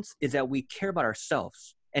humans is that we care about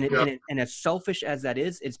ourselves. And as selfish as that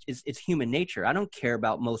is, it's human nature. I don't care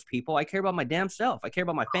about most people. I care about my damn self. I care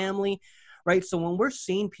about my family, right? So when we're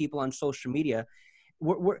seeing people on social media,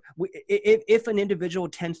 if an individual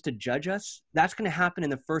tends to judge us, that's going to happen in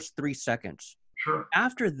the first 3 seconds. Sure.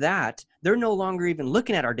 After that, they're no longer even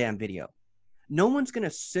looking at our damn video. No one's going to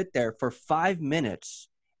sit there for 5 minutes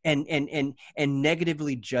and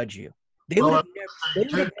negatively judge you. They would have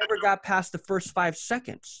never got past the first 5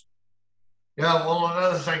 seconds. Yeah, well,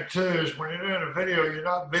 another thing too is when you're doing a video, you're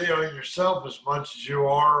not videoing yourself as much as you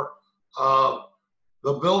are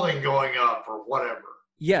the building going up or whatever.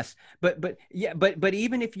 Yes, but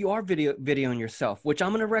even if you are videoing yourself, which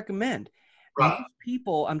I'm going to recommend, right. Most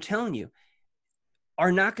people, I'm telling you,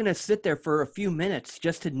 are not going to sit there for a few minutes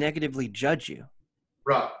just to negatively judge you.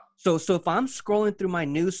 Right. So if I'm scrolling through my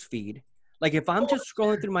news feed, like if I'm just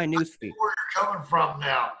scrolling through my news feed. Where you're coming from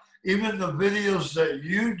now, even the videos that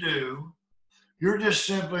you do, you're just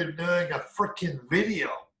simply doing a freaking video.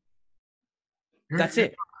 That's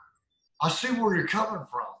it. I see where you're coming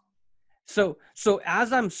from. So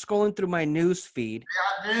as I'm scrolling through my news feed,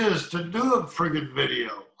 the idea is to do a friggin'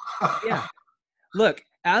 video. Yeah. Look,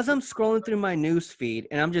 as I'm scrolling through my news feed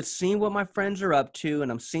and I'm just seeing what my friends are up to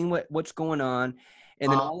and I'm seeing what's going on,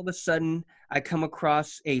 and then all of a sudden I come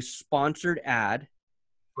across a sponsored ad.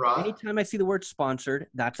 Right. Anytime I see the word sponsored,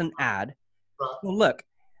 that's an ad. Right. Well, look,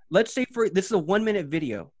 let's say this is a 1-minute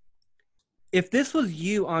video. If this was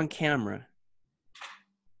you on camera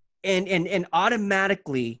and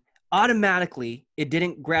automatically it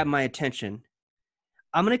didn't grab my attention,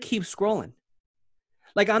 I'm going to keep scrolling.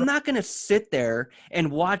 Like, I'm not going to sit there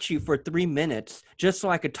and watch you for 3 minutes just so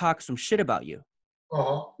I could talk some shit about you.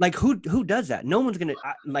 Uh-huh. Like, who does that? No one's going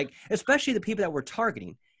to, especially the people that we're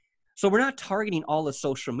targeting. So we're not targeting all of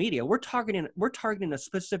social media. We're targeting a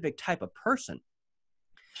specific type of person.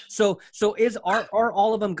 So are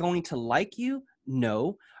all of them going to like you?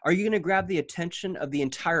 No. Are you going to grab the attention of the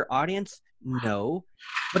entire audience? No.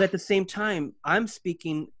 But at the same time, I'm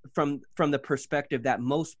speaking from the perspective that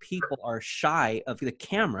most people are shy of the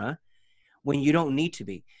camera when you don't need to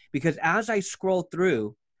be. Because as I scroll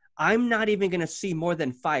through, I'm not even going to see more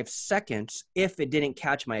than 5 seconds if it didn't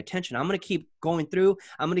catch my attention. I'm going to keep going through.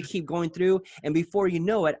 And before you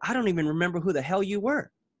know it, I don't even remember who the hell you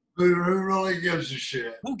were. Who really gives a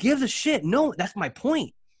shit? Who gives a shit? No, that's my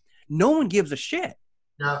point. No one gives a shit.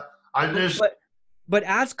 Yeah, But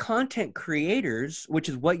as content creators, which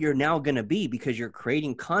is what you're now going to be because you're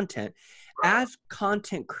creating content, right. As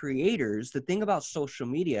content creators, the thing about social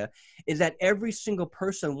media is that every single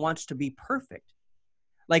person wants to be perfect.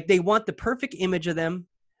 Like, they want the perfect image of them.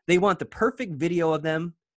 They want the perfect video of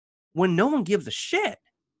them when no one gives a shit.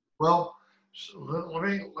 Well, so let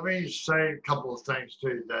me say a couple of things to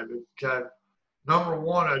you, David. Okay. Number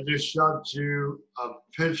one, I just shot you a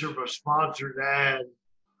picture of a sponsored ad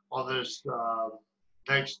on this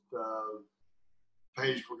next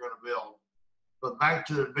page we're going to build. But back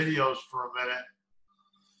to the videos for a minute.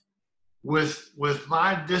 With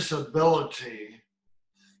my disability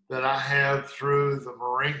that I have through the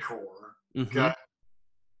Marine Corps, mm-hmm. okay,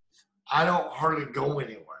 I don't hardly go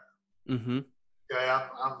anywhere. Mm-hmm. Okay, I'm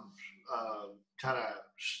kind of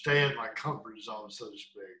stay in my comfort zone, so to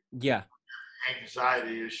speak. Yeah.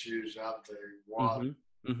 Anxiety issues out there.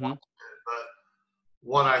 Mm-hmm. But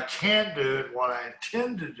what I can do and what I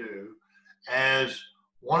intend to do as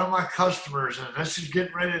one of my customers, and this is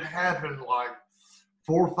getting ready to happen like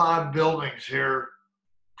 4 or 5 buildings here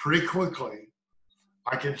pretty quickly,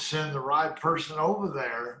 I can send the right person over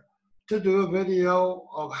there to do a video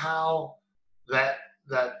of how that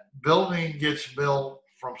building gets built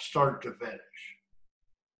from start to finish,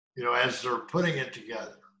 as they're putting it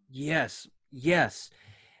together. Yes.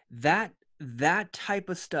 That type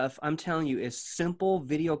of stuff, I'm telling you, is simple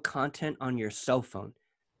video content on your cell phone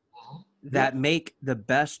that make the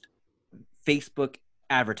best Facebook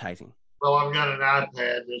advertising. Well, I've got an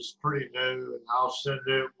iPad that's pretty new, and I'll send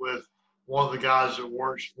it with one of the guys that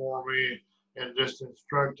works for me and just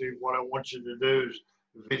instruct him. What I want you to do is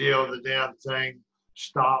video the damn thing,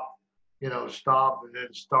 stop, stop, and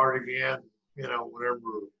then start again, whatever.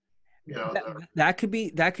 That could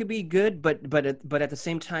be good, but at the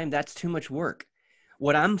same time, that's too much work.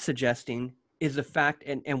 What I'm suggesting is the fact,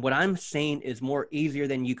 and what I'm saying is more easier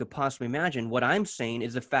than you could possibly imagine. What I'm saying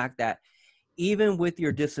is the fact that even with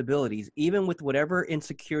your disabilities, even with whatever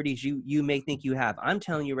insecurities you may think you have, I'm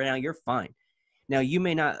telling you right now, you're fine. Now you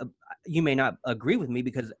may not agree with me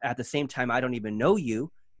because at the same time, I don't even know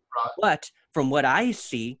you. Right. But from what I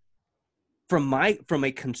see, from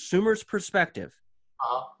a consumer's perspective,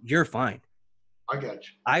 you're fine. I got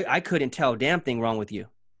you. I couldn't tell a damn thing wrong with you.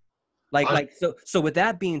 So with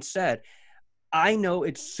that being said, I know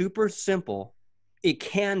it's super simple. It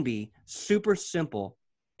can be super simple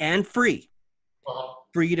and free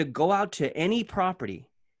for you to go out to any property,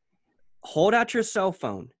 hold out your cell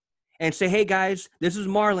phone, and say, hey guys, this is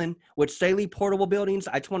Marlon with Saley Portable Buildings.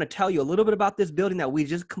 I just want to tell you a little bit about this building that we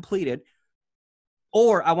just completed.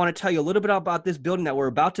 Or I want to tell you a little bit about this building that we're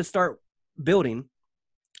about to start building.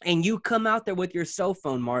 And you come out there with your cell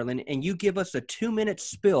phone, Marlon, and you give us a 2-minute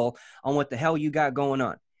spill on what the hell you got going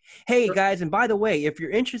on. Hey guys, and by the way, if you're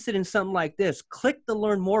interested in something like this, click the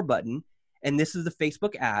Learn More button. And this is the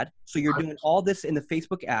Facebook ad. So you're doing all this in the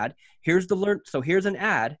Facebook ad. Here's the learn. So here's an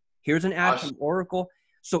ad. Here's an ad from Oracle.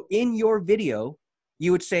 So in your video,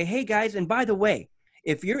 you would say, hey guys, and by the way,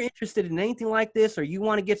 if you're interested in anything like this, or you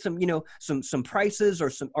want to get some, some prices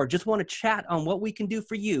or just want to chat on what we can do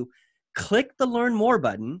for you, click the Learn More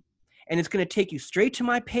button, and it's going to take you straight to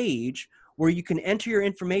my page where you can enter your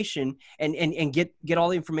information and get all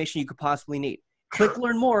the information you could possibly need. Click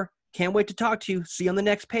Learn More. Can't wait to talk to you. See you on the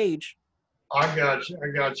next page. I got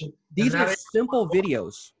you. These are simple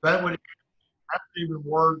videos. That would even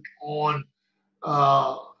work on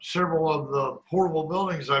several of the portable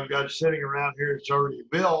buildings I've got sitting around here. It's already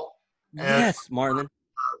built. Yes, Marlon.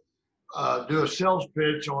 Do a sales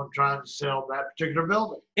pitch on trying to sell that particular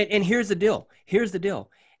building. And here's the deal.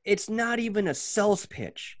 It's not even a sales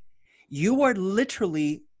pitch. You are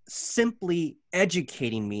literally simply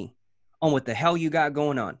educating me on what the hell you got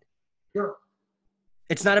going on. Sure.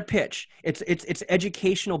 It's not a pitch. It's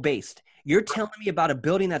educational based. You're telling me about a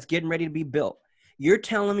building that's getting ready to be built. You're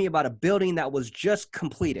telling me about a building that was just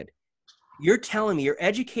completed. You're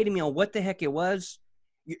educating me on what the heck it was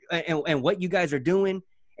and what you guys are doing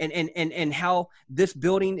and how this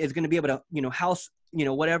building is going to be able to, house,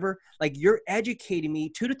 whatever. Like, you're educating me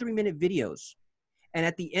 2 to 3 minute videos. And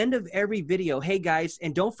at the end of every video, hey guys,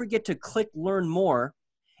 and don't forget to click Learn More.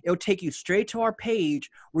 It'll take you straight to our page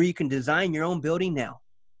where you can design your own building now.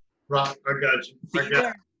 Right, I got you.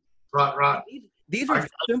 Right. These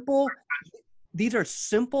are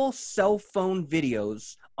simple cell phone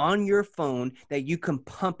videos on your phone that you can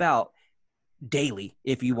pump out daily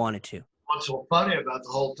if you wanted to. What's so funny about the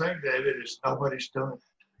whole thing, David, is nobody's doing it.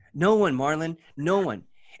 No one, Marlon. No one.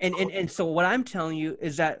 And so what I'm telling you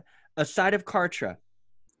is that aside of Kartra,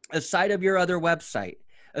 aside of your other website,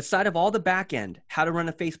 aside of all the back end, how to run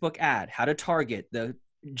a Facebook ad, how to target the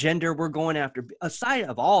gender we're going after, aside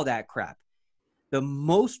of all that crap, the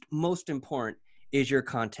most important is your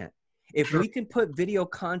content. If we can put video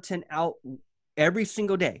content out every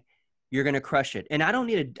single day, you're going to crush it. And I don't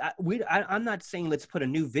need I'm not saying let's put a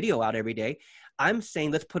new video out every day. I'm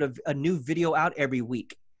saying let's put a new video out every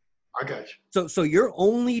week. I got you. So your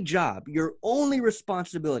only job, your only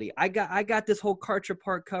responsibility, I got this whole Kartra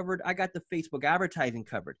part covered. I got the Facebook advertising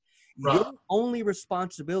covered. Right. Your only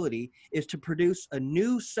responsibility is to produce a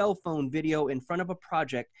new cell phone video in front of a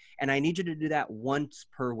project, and I need you to do that once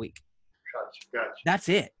per week.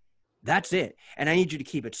 Gotcha. That's it. And I need you to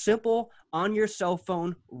keep it simple, on your cell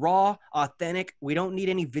phone, raw, authentic. We don't need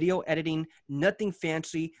any video editing, nothing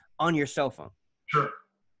fancy, on your cell phone. Sure.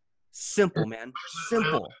 Simple, man.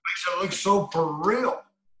 Simple. Makes it look so for real.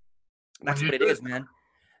 That's what it is, man.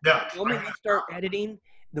 Yeah. The moment you start editing,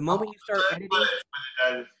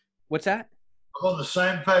 what's that? I'm on the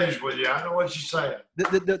same page with you. I know what you're saying.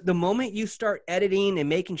 The moment you start editing and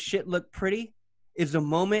making shit look pretty is the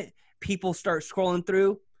moment people start scrolling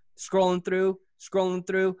through.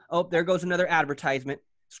 Oh, there goes another advertisement.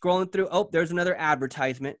 Scrolling through. Oh, there's another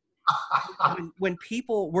advertisement. when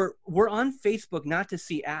people we're on Facebook not to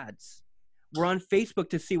see ads. We're on Facebook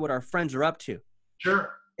to see what our friends are up to.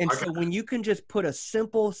 Sure. And so when you can just put a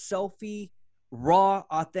simple selfie, raw,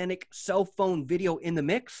 authentic cell phone video in the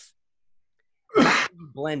mix,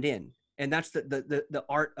 blend in. And that's the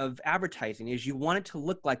art of advertising is you want it to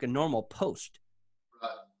look like a normal post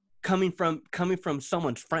coming from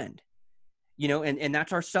someone's friend, you know, and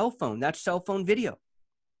that's our cell phone. That's cell phone video.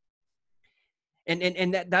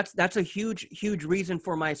 And that's a huge reason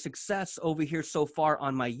for my success over here so far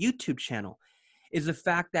on my YouTube channel is the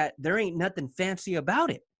fact that there ain't nothing fancy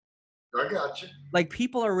about it. I got you. Like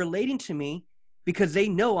people are relating to me because they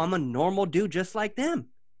know I'm a normal dude just like them.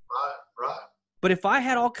 Right. But if I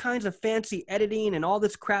had all kinds of fancy editing and all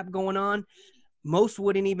this crap going on, most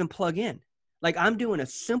wouldn't even plug in. Like I'm doing a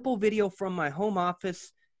simple video from my home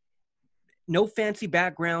office, no fancy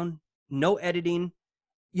background, no editing,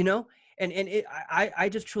 you know? And I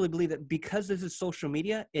just truly believe that because this is social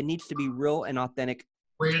media, it needs to be real and authentic.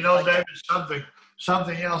 Well, you know, David,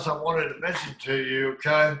 something else I wanted to mention to you,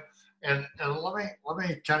 okay? And let me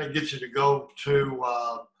kind of get you to go to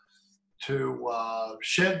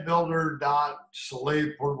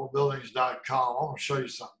shedbuilder.salibportablebuildings.com. I'm going to show you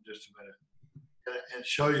something in just a minute and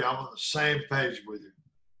show you I'm on the same page with you.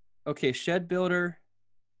 Okay, Shed Builder.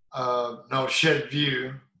 No, Shed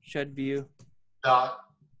View. Shed View.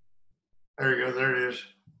 There you go. There it is.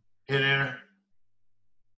 Hit enter.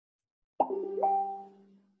 We'll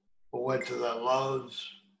wait till that loads.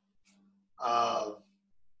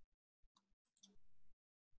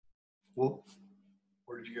 Whoop.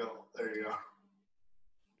 Where'd you go? There you go.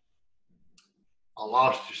 I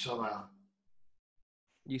lost you somehow.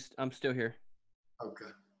 I'm still here. Okay.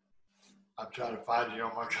 I'm trying to find you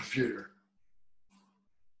on my computer.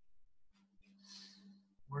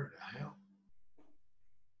 Where the hell?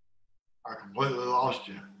 I completely lost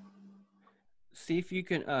you. See if you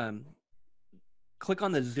can click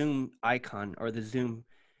on the Zoom icon or the Zoom.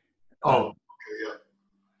 Okay, yeah.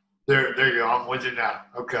 There you go. I'm with you now.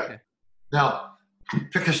 Okay. Now,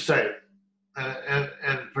 pick a state and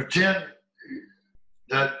pretend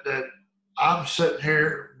that I'm sitting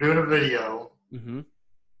here doing a video and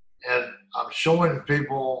I'm showing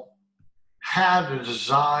people how to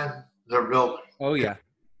design their building. Oh, yeah.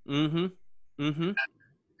 And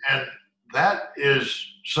that is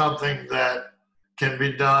something that can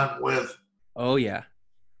be done with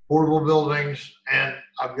portable buildings, and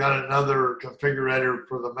I've got another configurator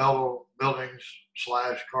for the metal buildings /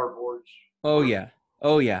 carports. Oh yeah.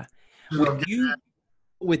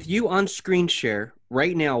 With you on screen share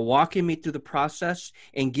right now, walking me through the process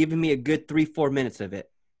and giving me a good 3-4 minutes of it.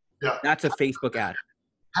 Yeah, that's a Facebook ad.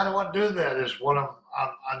 How do I do that? Is what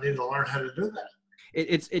I need to learn how to do that.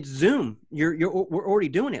 It's Zoom. We're already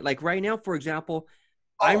doing it. Like right now, for example,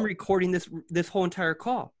 I'm recording this whole entire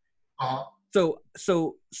call. So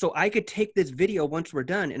I could take this video once we're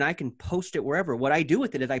done and I can post it wherever. What I do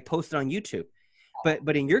with it is I post it on YouTube.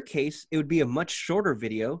 But in your case, it would be a much shorter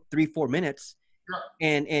video, 3-4 minutes,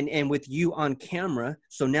 and with you on camera.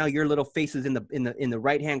 So now your little face is in the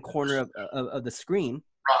right hand corner of the screen.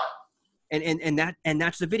 And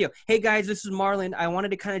that's the video. Hey guys, this is Marlon. I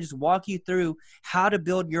wanted to kind of just walk you through how to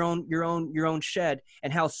build your own shed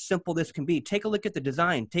and how simple this can be. Take a look at the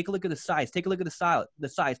design. Take a look at the size. Take a look at the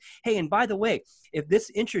size. Hey, and by the way, if this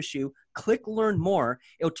interests you, click learn more.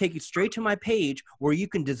 It'll take you straight to my page where you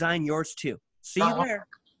can design yours too. See you there.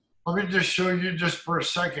 Let me just show you just for a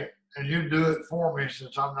second, and you do it for me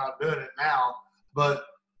since I'm not doing it now. But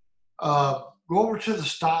go over to the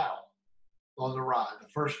style on the right, the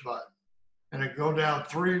first button. And it go down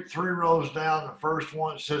three rows down. The first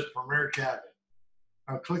one says Premier Cabinet.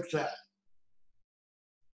 Now click that.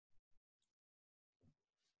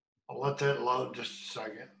 I'll let that load just a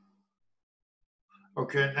second.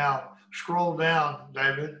 Okay, now scroll down,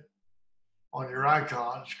 David, on your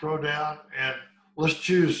icon. Scroll down and let's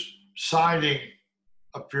choose siding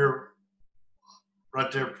up here,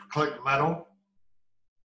 right there. Click metal,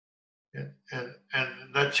 and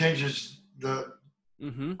that changes the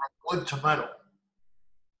wood to metal.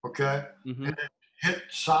 Okay, and then hit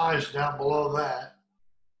size down below that,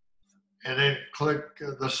 and then click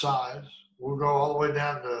the size. We'll go all the way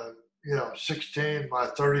down to 16 by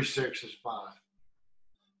 36 is fine.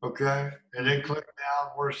 Okay. And then click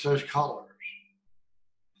down where it says colors.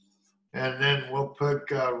 And then we'll put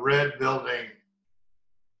red building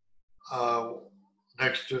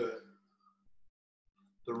next to it.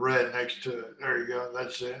 The red next to it. There you go.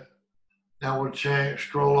 That's it. Now we'll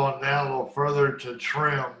scroll on down a little further to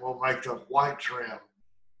trim. We'll make the white trim.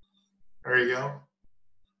 There you go.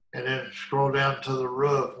 And then scroll down to the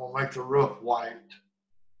roof. We'll make the roof white.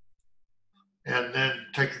 And then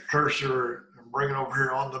take a cursor and bring it over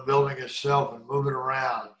here on the building itself and move it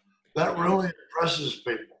around. That really impresses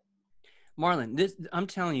people. Marlon, I'm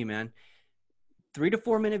telling you, man, 3 to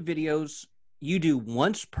 4 minute videos you do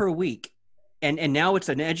once per week. And now it's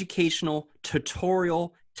an educational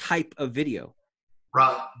tutorial type of video.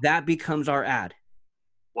 Right. That becomes our ad.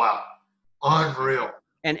 Wow. Unreal.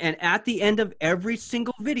 And at the end of every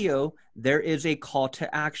single video, there is a call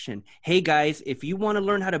to action. Hey guys, if you want to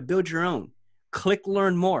learn how to build your own, click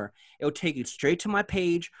learn more. It'll take you straight to my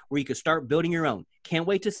page where you can start building your own. Can't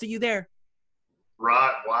wait to see you there.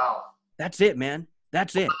 Right. Wow. That's it, man.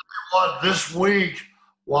 That's it. But this week,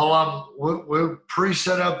 while we'll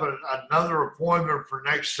pre-set up another appointment for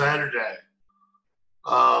next Saturday.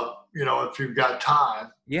 If you've got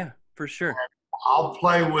time. Yeah, for sure. I'll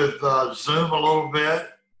play with Zoom a little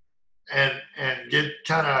bit and get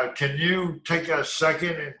can you take a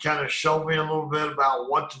second and kind of show me a little bit about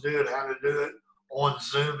what to do and how to do it on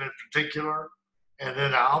Zoom in particular? And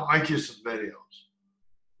then I'll make you some videos.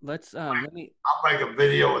 I'll make a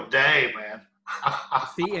video a day, man.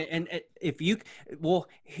 See, and if you,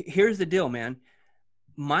 here's the deal, man.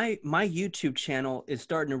 My YouTube channel is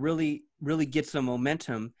starting to really, really get some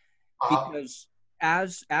momentum because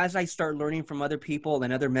as I start learning from other people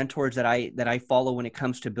and other mentors that I follow when it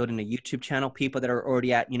comes to building a YouTube channel, people that are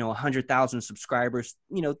already at, 100,000 subscribers,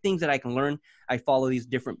 things that I can learn. I follow these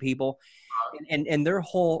different people and their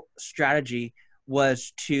whole strategy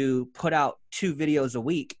was to put out 2 videos a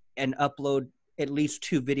week and upload at least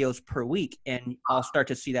 2 videos per week. And I'll start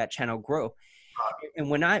to see that channel grow. And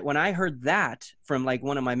when I heard that from like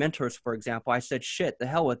one of my mentors, for example, I said, shit, the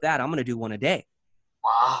hell with that. I'm going to do one a day.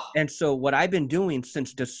 Wow. And so what I've been doing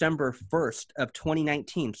since December 1st of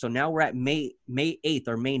 2019. So now we're at May 8th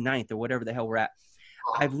or May 9th or whatever the hell we're at.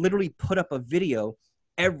 I've literally put up a video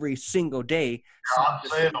every single day. I'm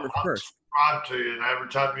saying I'm subscribed to you. And every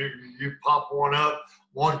time you pop one up,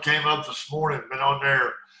 one came up this morning, been on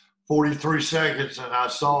there 43 seconds and I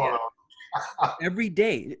saw it. Every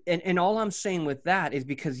day. And all I'm saying with that is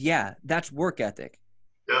because, that's work ethic.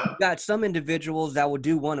 Yeah. You got some individuals that will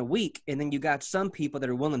do one a week, and then you got some people that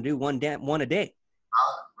are willing to do one a day.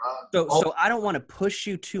 Right. So I don't want to push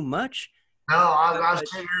you too much. No, I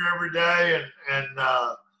sit here every day and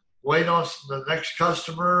wait on the next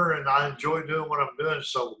customer, and I enjoy doing what I'm doing.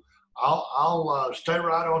 So I'll stay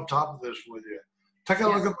right on top of this with you. Take a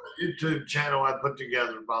look at my YouTube channel I put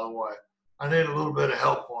together, by the way. I need a little bit of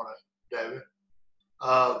help on it, David.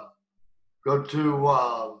 Go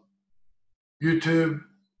to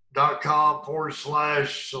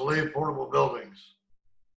youtube.com/Salih Portable Buildings.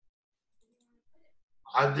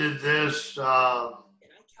 I did this. And I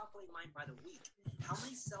calculate mine by the week. How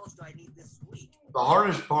many cells do I need this week? The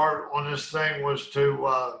hardest part on this thing was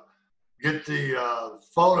to get the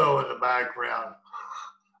photo in the background.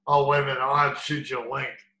 Oh, wait a minute. I'll have to shoot you a link.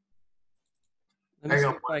 Let me see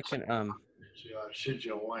if I can. Shoot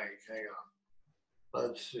you a link. Hang on.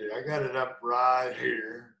 Let's see. I got it up right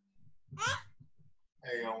here.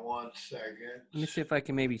 Hang on one second. Let me see if I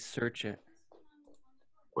can maybe search it.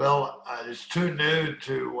 Well, it's too new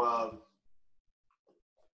to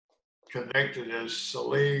connect it as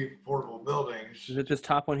Salih Portable Buildings. Is it this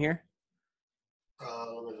top one here?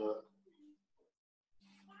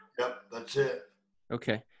 Yep, that's it.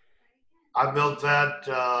 Okay. I built that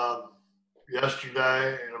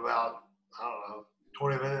yesterday in about,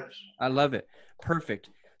 20 minutes. I love it. Perfect.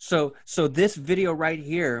 So this video right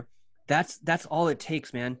here, that's all it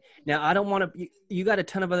takes, man. Now, I don't want to, you got a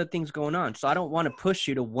ton of other things going on. So I don't want to push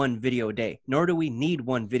you to 1 video a day, nor do we need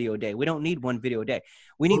 1 video a day. We don't need 1 video a day.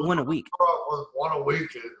 We need 1 a week. One a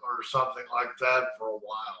week or something like that for a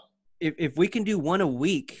while. If we can do 1 a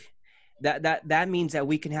week, that means that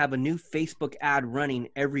we can have a new Facebook ad running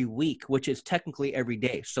every week, which is technically every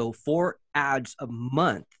day. So 4 ads a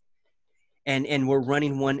month, and we're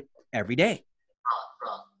running 1 every day.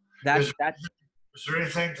 Right. Is there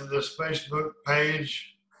anything to this Facebook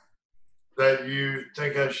page that you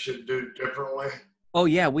think I should do differently? Oh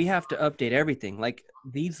yeah, we have to update everything. Like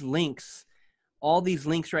these links, all these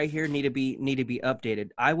links right here need to be updated.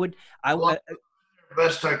 I would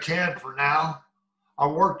best I can for now. I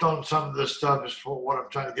worked on some of this stuff is for what I'm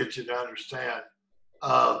trying to get you to understand.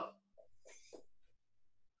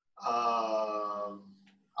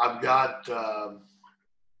 I've got the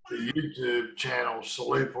YouTube channel,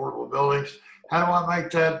 Salute Portable Buildings. How do I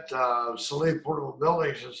make that Salute Portable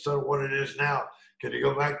Buildings instead of what it is now? Can you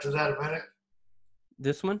go back to that a minute?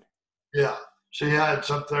 This one? Yeah. See how it's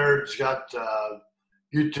up there? It's got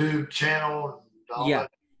YouTube channel and all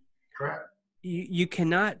that crap. You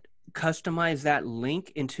cannot customize that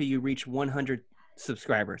link until you reach 100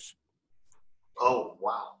 subscribers. Oh,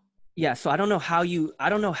 wow. Yeah, so I don't know how you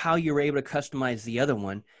were able to customize the other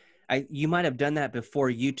one. You might have done that before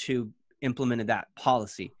YouTube implemented that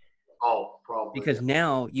policy. Oh, probably. Because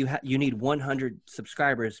now you need 100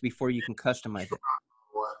 subscribers before you can customize it.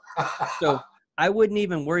 So I wouldn't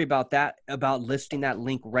even worry about that, about listing that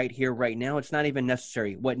link right here, right now. It's not even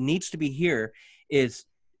necessary. What needs to be here is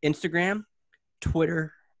Instagram,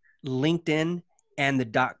 Twitter, LinkedIn, and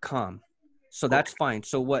the .com. So that's fine.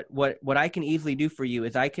 So what I can easily do for you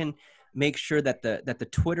is I can make sure that the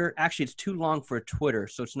Twitter, actually it's too long for Twitter,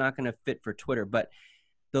 so it's not going to fit for Twitter, but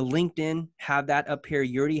the LinkedIn, have that up here.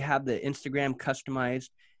 You already have the Instagram customized.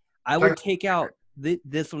 I would take out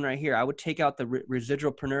this one right here. I would take out the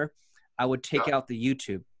Residualpreneur. I would take out the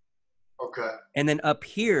YouTube. Okay. And then up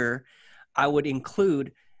here, I would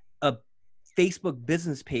include a Facebook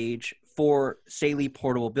business page for Saley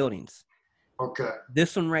Portable Buildings. Okay.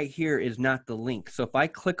 This one right here is not the link. So if I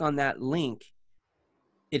click on that link,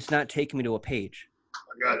 it's not taking me to a page.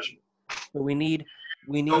 I got you. So we need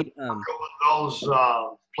those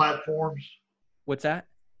platforms. What's that?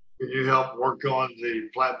 Can you help work on the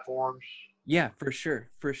platforms? Yeah, for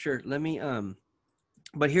sure. Let me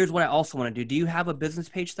but here's what I also want to do. Do you have a business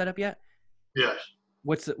page set up yet? Yes.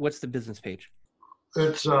 What's the business page?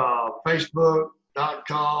 It's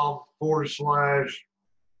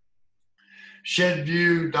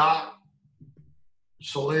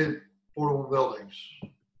facebook.com/shedview.salute portable buildings.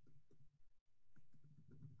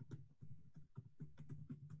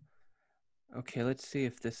 Okay, let's see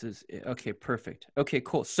if this is okay. Perfect. Okay,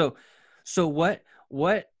 cool. So what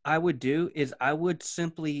I would do is I would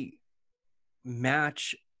simply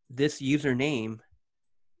match this username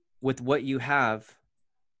with what you have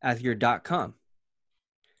as your .com.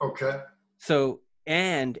 Okay. So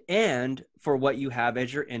and for what you have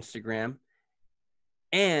as your Instagram,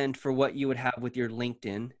 and for what you would have with your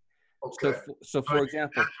LinkedIn. Okay. So for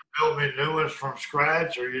example, build me new ones from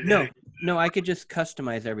scratch, or you no, I could just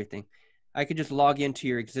customize everything. I could just log into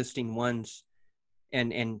your existing ones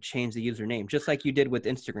and change the username, just like you did with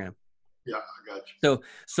Instagram. Yeah, I got you.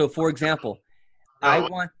 So for example, I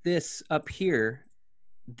want this up here.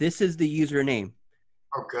 This is the username.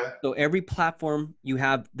 Okay. So every platform you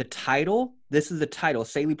have the title. This is the title,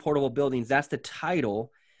 Saley Portable Buildings. That's the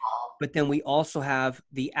title. But then we also have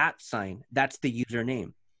the @sign. That's the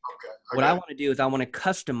username. Okay. What I want to do is I want to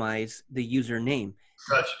customize the username.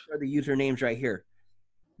 Gotcha. These are the usernames right here.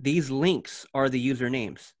 These links are the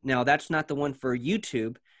usernames. Now, that's not the one for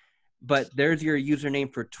YouTube, but there's your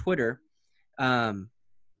username for Twitter. And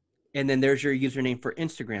then there's your username for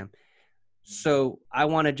Instagram. So I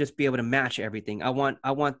want to just be able to match everything. I want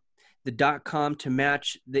the .com to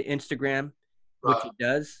match the Instagram, which it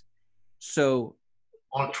does. So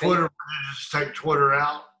on Twitter, we just take Twitter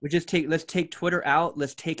out. Let's take Twitter out.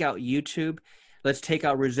 Let's take out YouTube. Let's take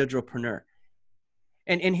out Residualpreneur.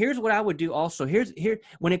 And here's what I would do also. Here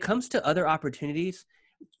when it comes to other opportunities,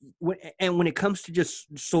 when it comes to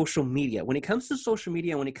just social media, when it comes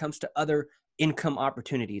to other income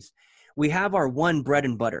opportunities, we have our one bread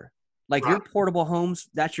and butter. Like your portable homes,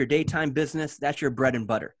 that's your daytime business. That's your bread and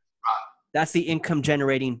butter. That's the income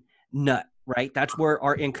generating nut, right? That's where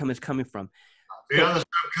our income is coming from. The other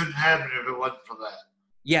stuff couldn't happen if it wasn't for that.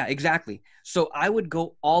 Yeah, exactly. So I would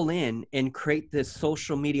go all in and create this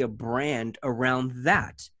social media brand around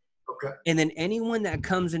that. Okay. And then anyone that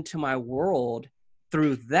comes into my world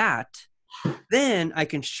through that, then I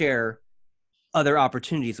can share other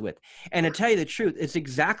opportunities with. And to tell you the truth, it's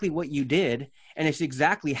exactly what you did, and it's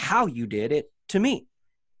exactly how you did it to me.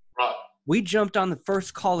 Right. We jumped on the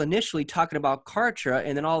first call initially talking about Kartra,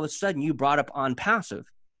 and then all of a sudden you brought up On Passive.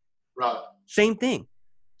 Right. Same thing.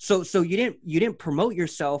 So you didn't promote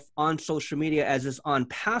yourself on social media as this On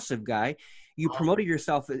Passive guy. You promoted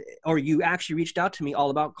yourself, or you actually reached out to me all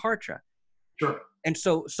about Kartra. Sure. And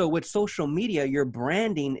so with social media, your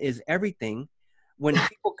branding is everything. When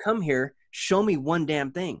people come here, show me one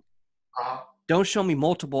damn thing. Don't show me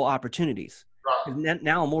multiple opportunities. Right.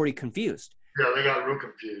 Now I'm already confused. Yeah, they got real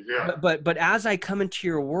confused. Yeah. But as I come into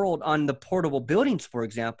your world on the portable buildings, for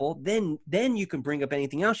example, then you can bring up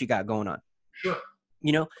anything else you got going on. Sure.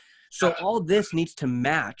 You know, so all this needs to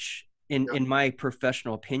match in my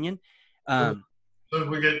professional opinion. As soon as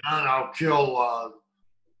we get done, I'll kill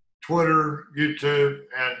Twitter, YouTube,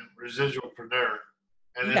 and Residualpreneur,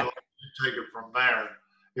 and then Yeah. let you take it from there.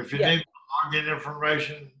 If you Yeah. need login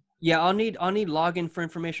information, Yeah, I'll need login for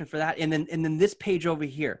information for that. And then this page over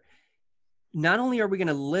here. Not only are we going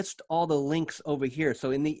to list all the links over here,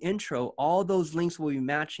 so in the intro, all those links will be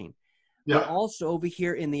matching, but yeah, also over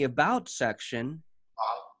here in the about section,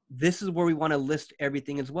 this is where we want to list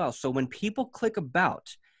everything as well. So when people click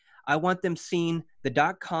about, I want them seeing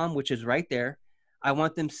the .com, which is right there. I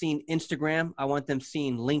want them seeing Instagram. I want them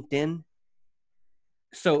seeing LinkedIn.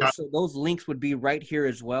 So those links would be right here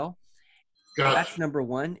as well. gotcha. That's number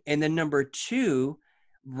one. And then number two,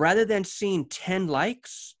 rather than seeing 10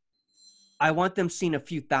 likes, I want them seeing a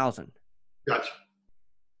few thousand. Gotcha.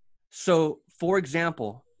 So for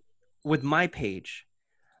example, with my page,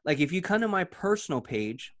 like if you come to my personal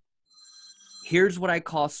page, here's what I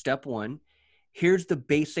call step one. Here's the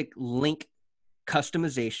basic link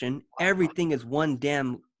customization. Everything is one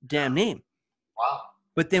damn name. Wow.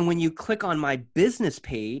 But then when you click on my business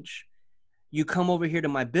page, you come over here to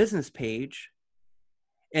my business page.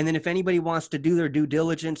 And then if anybody wants to do their due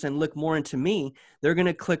diligence and look more into me, they're going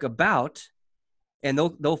to click about, and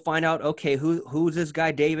they'll find out, okay, who's this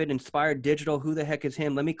guy, David, Inspired Digital? Who the heck is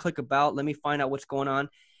him? Let me click about. Let me find out what's going on.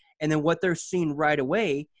 And then what they're seeing right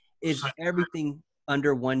away is everything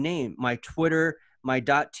under one name. My Twitter, my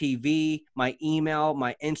 .tv, my email,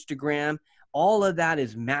 my Instagram, all of that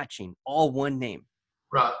is matching, all one name.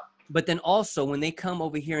 Right. But then also when they come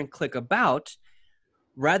over here and click about,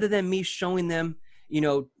 rather than me showing them,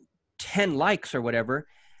 10 likes or whatever,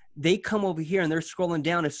 they come over here and they're scrolling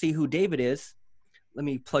down to see who David is. Let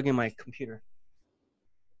me plug in my computer.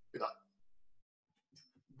 Yeah.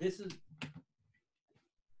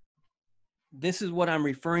 This is what I'm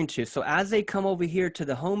referring to. So as they come over here to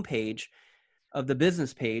the home page of the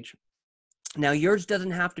business page, now yours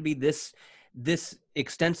doesn't have to be this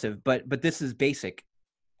extensive, but this is basic.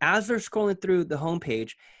 As they're scrolling through the home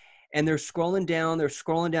page and they're scrolling down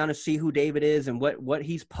to see who David is and what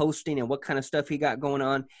he's posting and what kind of stuff he got going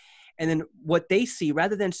on. And then what they see,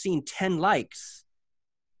 rather than seeing 10 likes,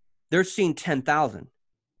 they're seeing 10,000.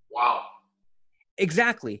 Wow.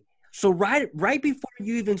 Exactly. So right before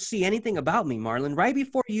you even see anything about me, Marlon, right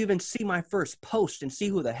before you even see my first post and see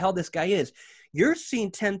who the hell this guy is, you're seeing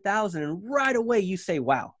 10,000 and right away you say,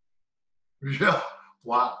 wow. Yeah.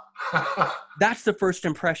 Wow. That's the first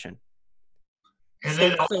impression. And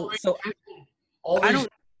then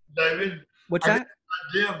David, What's that?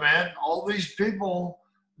 Idea, man. All these people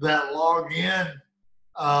that log in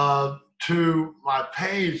to my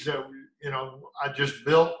page that I just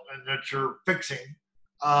built and that you're fixing.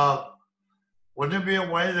 Wouldn't there be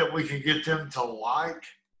a way that we could get them to like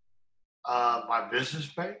my business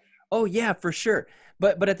page? Oh yeah, for sure.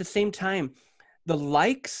 But at the same time, the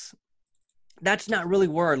likes, that's not really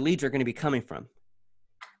where our leads are going to be coming from.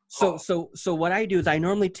 So what I do is I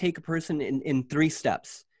normally take a person in 3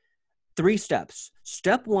 steps. 3 steps.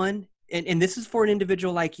 Step one, and this is for an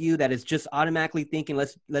individual like you that is just automatically thinking,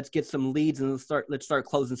 let's get some leads and let's start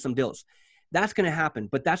closing some deals. That's going to happen,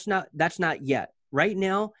 but that's not yet. Right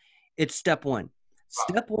now, it's step one.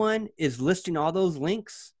 Step one is listing all those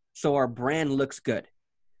links so our brand looks good.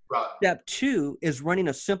 Right. Step two is running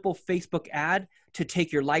a simple Facebook ad to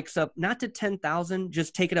take your likes up, not to 10,000,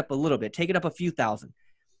 just take it up a little bit, take it up a few thousand.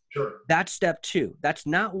 Sure. That's step two. That's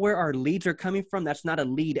not where our leads are coming from. That's not a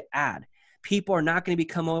lead ad. People are not going to be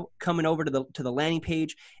coming over to the landing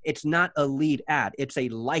page. It's not a lead ad. It's a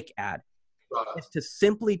like ad. Right. It's to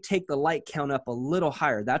simply take the like count up a little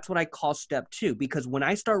higher. That's what I call step two, because when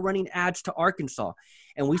I start running ads to Arkansas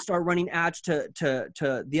and we start running ads to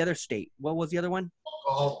the other state, what was the other one?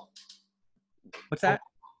 Oklahoma. What's that?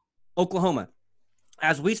 Oklahoma.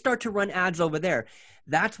 As we start to run ads over there,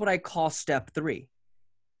 that's what I call step three.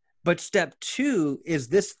 But step two is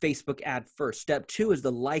this Facebook ad first. Step two is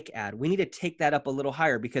the like ad. We need to take that up a little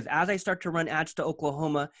higher, because as I start to run ads to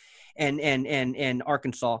Oklahoma and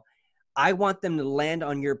Arkansas, I want them to land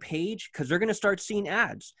on your page, because they're going to start seeing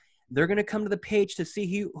ads. They're going to come to the page to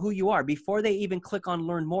see who you are before they even click on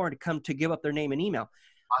learn more to come to give up their name and email.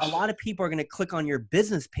 A lot of people are going to click on your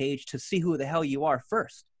business page to see who the hell you are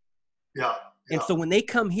first. Yeah. And so when they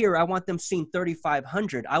come here, I want them seeing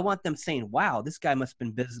 3,500. I want them saying, wow, this guy must be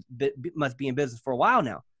in business for a while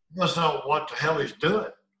now. He must know what the hell he's doing.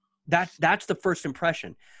 That's the first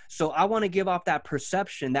impression. So I want to give off that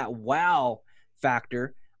perception, that wow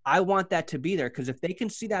factor. I want that to be there, because if they can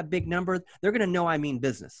see that big number, they're going to know I mean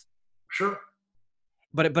business. Sure.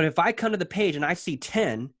 But if I come to the page and I see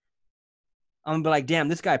 10, I'm going to be like, damn,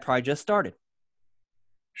 this guy probably just started.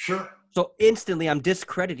 Sure. So instantly I'm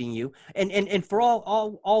discrediting you. And for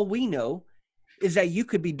all we know, is that you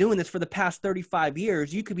could be doing this for the past 35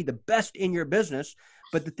 years. You could be the best in your business.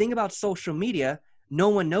 But the thing about social media, no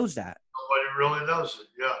one knows that. Nobody really knows it.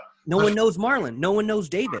 Yeah. No one knows Marlon. No one knows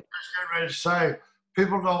David. I was getting ready to say,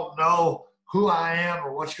 people don't know who I am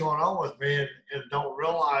or what's going on with me, and don't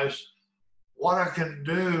realize what I can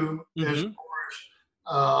do as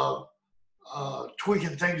far as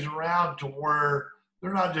tweaking things around to where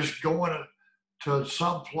they're not just going to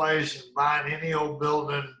some place and buying any old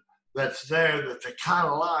building that's there that they kind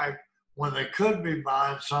of like, when they could be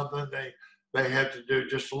buying something they have to do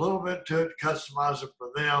just a little bit to it, customize it for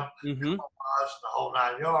them, customize the whole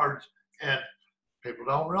 9 yards, and people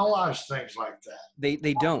don't realize things like that.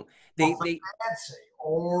 They don't. They fancy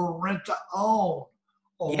or rent to own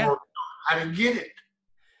or how to get it.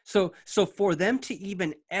 So for them to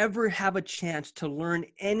even ever have a chance to learn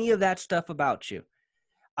any of that stuff about you,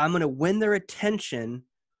 I'm going to win their attention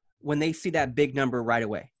when they see that big number right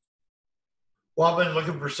away. Well, I've been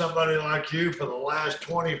looking for somebody like you for the last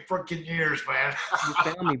 20 freaking years, man. You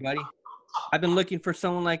found me, buddy. I've been looking for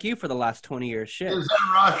someone like you for the last 20 years. Shit. Is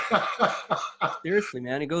that right? Seriously,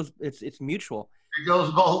 man. It's mutual. It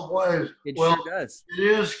goes both ways. It sure does. It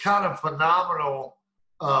is kind of phenomenal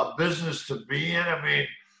business to be in. I mean,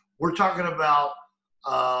 we're talking about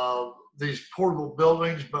these portable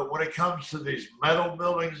buildings, but when it comes to these metal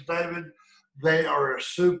buildings, David, they are a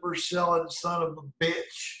super selling son of a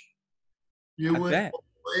bitch. You wouldn't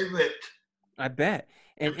believe it. I bet.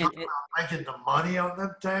 And making the money on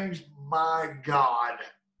them things, my God.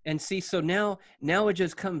 And see, so now it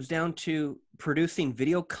just comes down to producing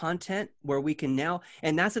video content where we can now,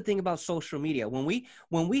 and that's the thing about social media. When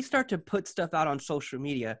we start to put stuff out on social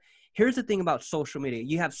media, here's the thing about social media.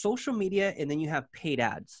 You have social media and then you have paid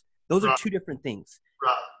ads. Those are two different things.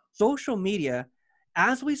 Right. Social media,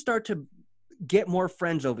 as we start to get more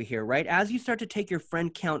friends over here, right? As you start to take your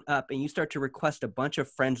friend count up and you start to request a bunch of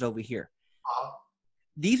friends over here,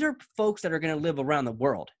 these are folks that are going to live around the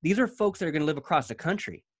world. These are folks that are going to live across the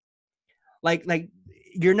country. Like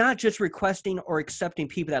you're not just requesting or accepting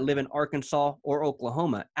people that live in Arkansas or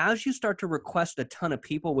Oklahoma. As you start to request a ton of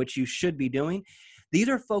people, which you should be doing, these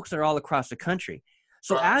are folks that are all across the country.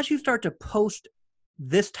 So as you start to post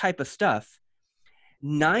this type of stuff,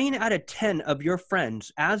 9 out of 10 of your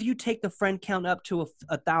friends, as you take the friend count up to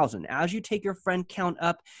 1,000, as you take your friend count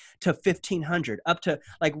up to 1,500, up to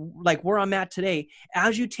like where I'm at today,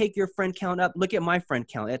 as you take your friend count up, look at my friend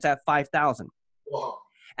count. It's at 5,000. Wow.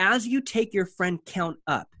 As you take your friend count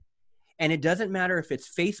up, and it doesn't matter if it's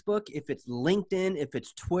Facebook, if it's LinkedIn, if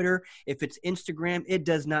it's Twitter, if it's Instagram, it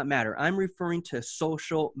does not matter. I'm referring to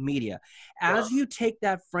social media. As you take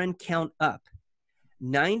that friend count up,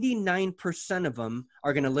 99% of them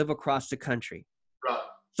are going to live across the country. Right.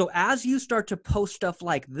 So as you start to post stuff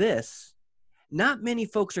like this, not many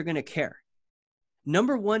folks are going to care.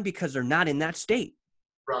 Number one, because they're not in that state.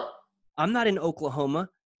 Right. I'm not in Oklahoma.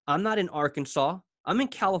 I'm not in Arkansas. I'm in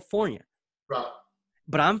California. Right.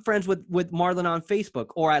 But I'm friends with Marlon on Facebook,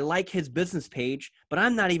 or I like his business page, but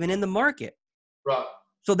I'm not even in the market. Right.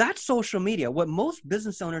 So that's social media. What most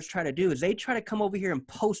business owners try to do is they try to come over here and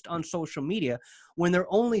post on social media when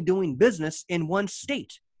they're only doing business in one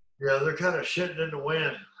state. Yeah, they're kind of shitting in the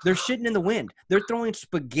wind. They're shitting in the wind. They're throwing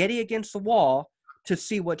spaghetti against the wall to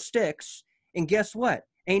see what sticks. And guess what?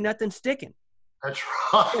 Ain't nothing sticking. That's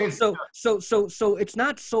right. So it's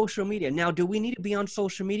not social media. Now, do we need to be on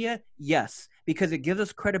social media? Yes, because it gives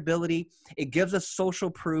us credibility. It gives us social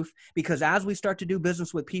proof, because as we start to do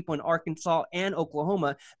business with people in Arkansas and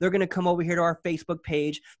Oklahoma, they're going to come over here to our Facebook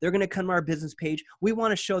page. They're going to come to our business page. We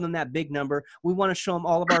want to show them that big number. We want to show them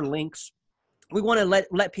all of our links. We want to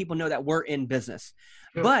let people know that we're in business.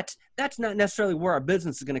 Sure. But that's not necessarily where our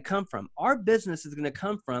business is going to come from. Our business is going to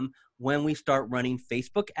come from when we start running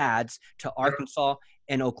Facebook ads to Arkansas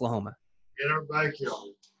and Oklahoma. In our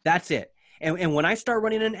backyard. That's it. And when I start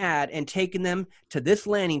running an ad and taking them to this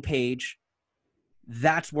landing page,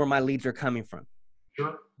 that's where my leads are coming from.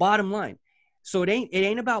 Sure. Bottom line. So it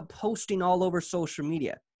ain't about posting all over social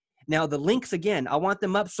media. Now the links, again, I want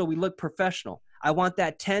them up so we look professional. I want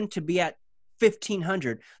that 10 to be at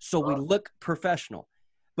 1,500 so we look professional.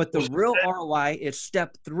 But the real ROI is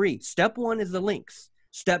step 3. Step 1 is the links.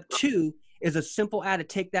 Step 2 is a simple ad to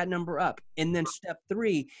take that number up. And then step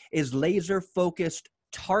 3 is laser focused,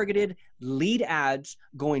 targeted lead ads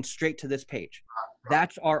going straight to this page.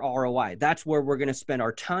 That's our ROI. That's where we're going to spend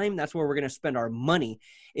our time. That's where we're going to spend our money,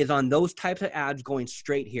 is on those types of ads going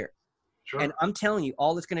straight here. Sure. And I'm telling you,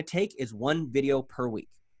 all it's going to take is 1 video per week.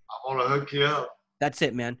 I want to hook you up. That's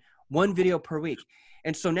it, man. 1 video per week.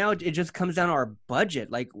 And so now it just comes down to our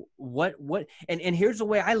budget. Like and here's the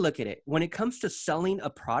way I look at it. When it comes to selling a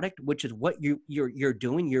product, which is what you're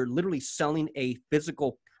doing, you're literally selling a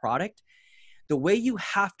physical product. The way you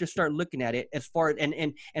have to start looking at it as far as,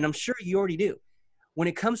 and I'm sure you already do, when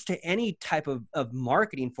it comes to any type of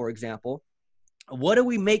marketing, for example, what do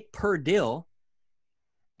we make per deal?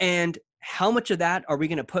 And how much of that are we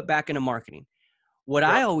going to put back into marketing? What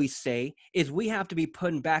I always say is we have to be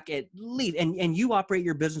putting back at least, and you operate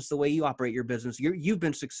your business the way you operate your business. You've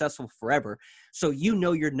been successful forever. So you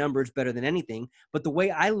know your numbers better than anything. But the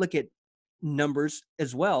way I look at numbers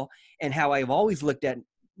as well, and how I've always looked at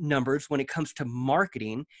numbers when it comes to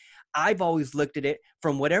marketing, I've always looked at it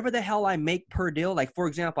from whatever the hell I make per deal. Like, for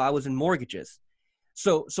example, I was in mortgages.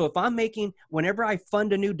 So if I'm making, whenever I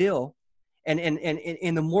fund a new deal and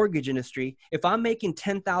in the mortgage industry, if I'm making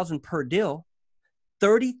 10,000 per deal,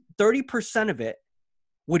 30% of it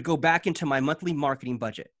would go back into my monthly marketing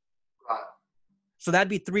budget. Right. So that'd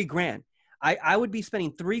be $3,000. I would be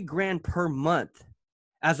spending $3,000 per month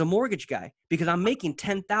as a mortgage guy because I'm making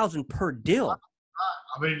 10,000 per deal.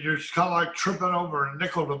 I mean, you're just kind of like tripping over a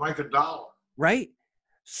nickel to make a dollar. Right.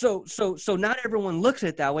 So not everyone looks at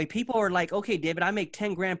it that way. People are like, okay, David, I make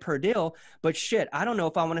 10 grand per deal, but shit, I don't know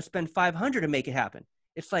if I want to spend 500 to make it happen.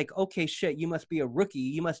 It's like, okay, shit, you must be a rookie.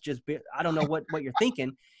 You must just be, I don't know what you're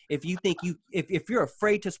thinking. If you think if you're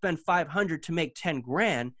afraid to spend 500 to make 10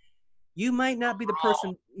 grand, you might not be the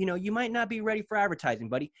person, you might not be ready for advertising,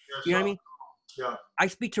 buddy. Yes, You know what I mean? Yeah. I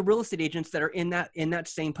speak to real estate agents that are in that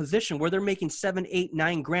same position where they're making 7, 8,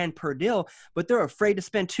 9 grand per deal, but they're afraid to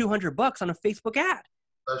spend $200 on a Facebook ad.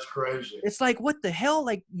 That's crazy. It's like, what the hell?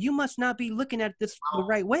 Like, you must not be looking at this the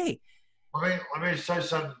right way. Let me say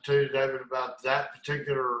something to you, David, about that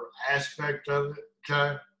particular aspect of it.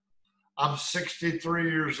 Okay. I'm 63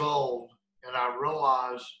 years old, and I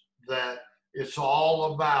realize that it's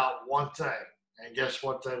all about one thing. And guess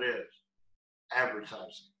what that is?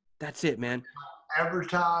 Advertising. That's it, man.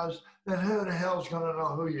 Advertise, then who the hell is going to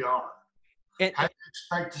know who you are? And, How do you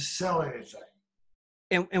expect to sell anything?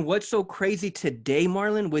 And what's so crazy today,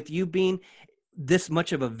 Marlon, with you being this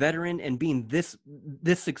much of a veteran and being this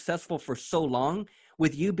successful for so long,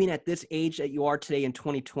 with you being at this age that you are today in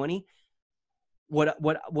 2020,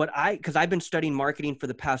 because I've been studying marketing for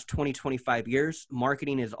the past 25 years.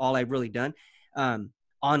 Marketing is all I've really done.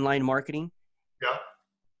 Online marketing. Yeah.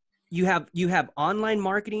 You have online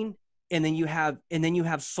marketing, and then you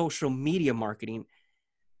have social media marketing.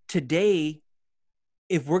 Today,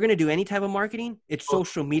 if we're going to do any type of marketing, it's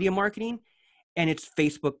social media marketing, and it's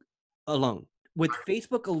Facebook alone. With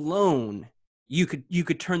Facebook alone, you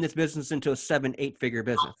could turn this business into a 7-8 figure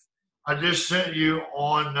business. I just sent you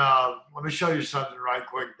on, let me show you something right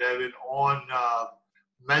quick, David, on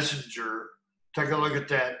Messenger. Take a look at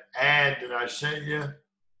that ad that I sent you.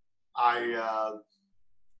 I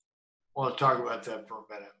want to talk about that for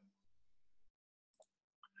a minute.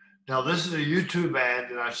 Now, this is a YouTube ad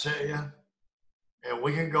that I sent you, and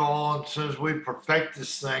we can go on, as soon as we perfect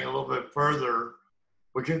this thing a little bit further,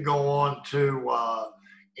 we can go on to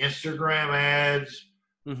Instagram ads,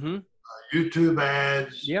 YouTube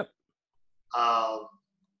ads, Yep, so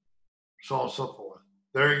on and so forth.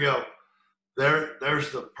 There you go.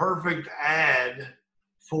 There's the perfect ad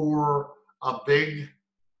for a big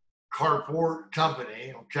carport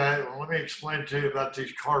company. Okay, well, let me explain to you about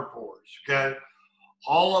these carports. Okay,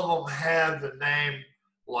 all of them have the name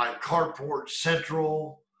like Carport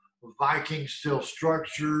Central, Viking Steel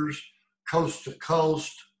Structures, Coast to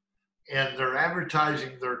Coast, and they're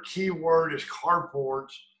advertising. Their keyword is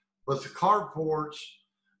carports, but the carports,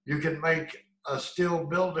 you can make a steel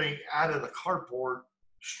building out of the carport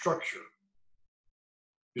structure.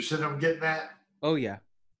 You see what I'm getting at? Oh yeah.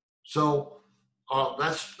 So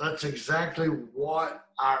that's exactly what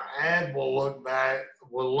our ad will look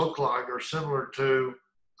like, or similar to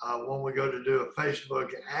when we go to do a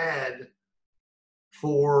Facebook ad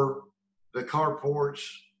for the carports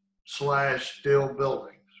 / steel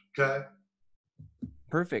buildings. Okay.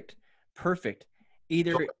 Perfect.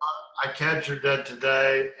 Either so I captured that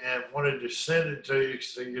today and wanted to send it to you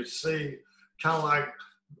so you could see kind of like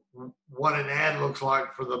what an ad looks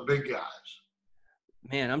like for the big guys.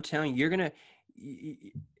 Man, I'm telling you,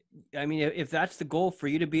 I mean, if that's the goal for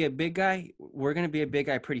you to be a big guy, we're going to be a big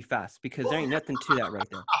guy pretty fast, because there ain't nothing to that right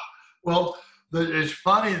there. Well, it's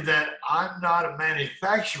funny that I'm not a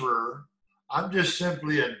manufacturer. I'm just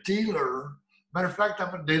simply a dealer. Matter of fact,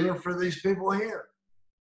 I'm a dealer for these people here,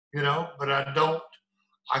 but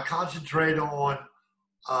I concentrate on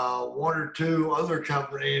one or two other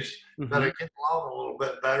companies that I get along a little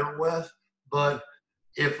bit better with. But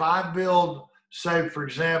if I build say, for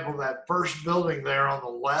example, that first building there on the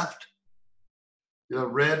left, the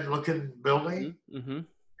red looking building, Mm-hmm.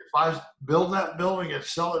 if I build that building and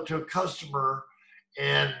sell it to a customer,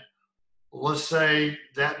 and let's say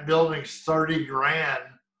that building's 30 grand,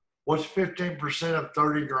 what's 15% of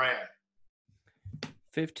 30 grand?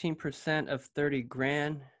 15% of 30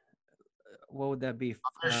 grand. What would that be?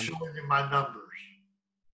 I'm just showing you my numbers.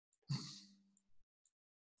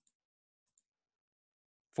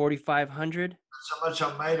 4,500. That's how much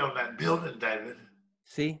I made on that building, David.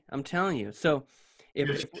 See, I'm telling you. So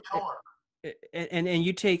It's if killer. and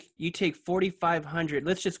you take 4,500.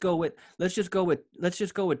 Let's just go with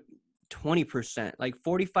 20%. Like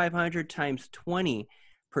 4,500 times 20%.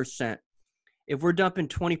 If we're dumping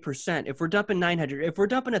 20%, if we're dumping 900, if we're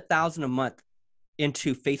dumping 1,000 a month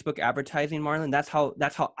into Facebook advertising, Marlon, that's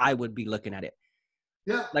how I would be looking at it.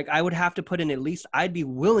 Yeah. Like I would have to put in at least, I'd be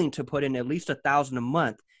willing to put in at least 1,000 a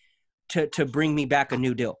month to bring me back a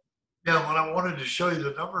new deal. Yeah, when I wanted to show you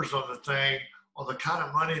the numbers on the thing, on the kind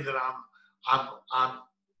of money that I'm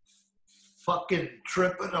fucking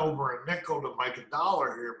tripping over a nickel to make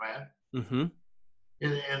 $1 here, man. Mm-hmm.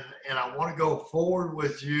 And I want to go forward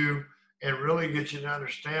with you and really get you to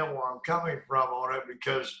understand where I'm coming from on it,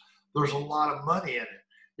 because there's a lot of money in it.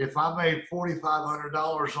 If I made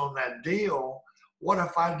 $4,500 on that deal, what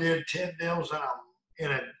if I did 10 deals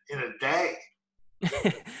in a day?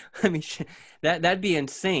 I mean, that'd be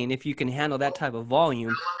insane if you can handle that type of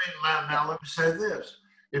volume. Now let me say this.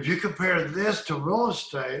 If you compare this to real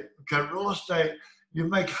estate, okay, real estate, you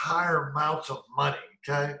make higher amounts of money,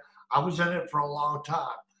 okay? I was in it for a long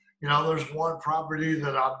time. You know, there's one property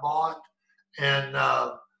that I bought, and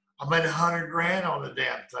I made 100 grand on the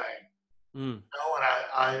damn thing. Mm. You know,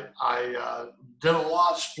 and I did a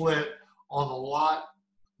lot split on the lot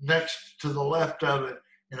next to the left of it,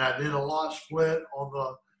 and I did a lot split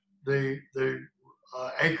on the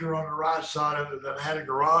acre on the right side of it that had a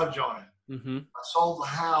garage on it. Mm-hmm. I sold the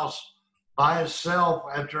house by itself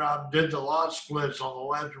after I did the lot splits on the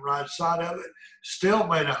left and right side of it. Still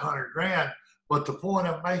made 100 grand. But the point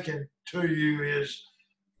I'm making to you is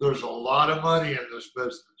there's a lot of money in this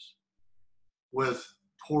business with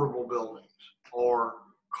portable buildings or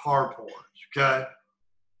carports. Okay.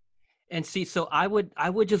 And see, so I would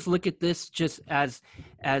just look at this just as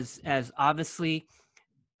obviously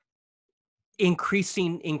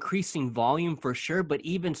increasing volume for sure, but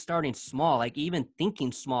even starting small, like even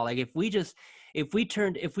thinking small. Like if we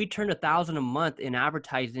turned 1,000 a month in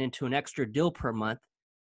advertising into an extra deal per month,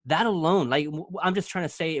 that alone, like I'm just trying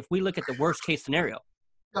to say, if we look at the worst case scenario,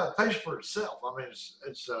 Yeah, it pays for itself. I mean,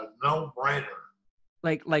 it's a no-brainer.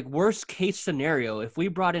 Like worst case scenario, if we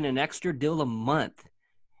brought in an extra deal a month,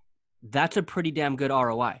 that's a pretty damn good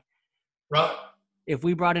ROI. Right. If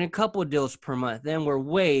we brought in a couple of deals per month, then we're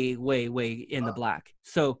way in the black.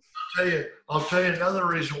 So I'll tell you another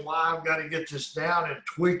reason why I've got to get this down and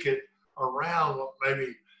tweak it around.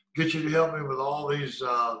 Maybe get you to help me with all these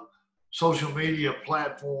social media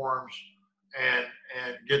platforms and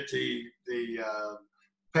get the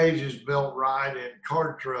pages built right in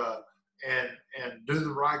Kartra and do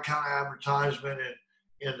the right kind of advertisement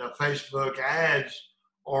in the Facebook ads,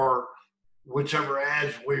 or whichever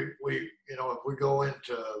ads we if we go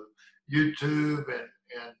into YouTube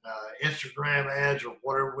and Instagram ads or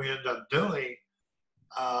whatever we end up doing,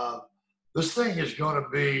 this thing is going to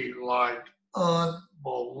be like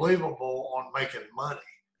unbelievable on making money,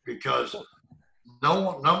 because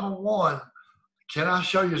number one, can I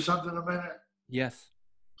show you something in a minute? yes.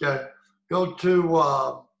 Okay, go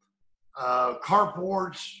to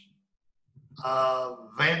carports,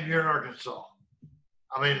 Van Buren, Arkansas.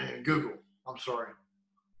 I mean, in Google. I'm sorry.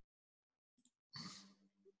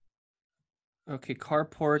 Okay,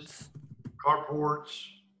 carports. Carports,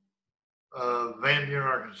 Van Buren,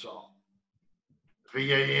 Arkansas.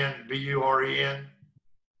 VANBUREN.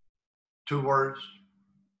 2 words.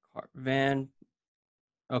 Van.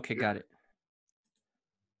 Okay, got it.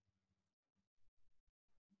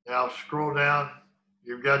 Now scroll down.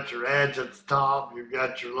 You've got your ads at the top. You've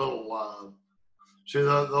got your little. See,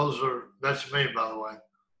 that's me, by the way.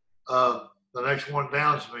 The next one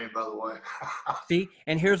down is me, by the way. See,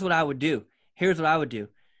 and here's what I would do.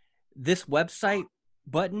 This website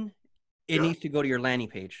button, it needs to go to your landing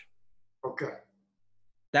page. Okay.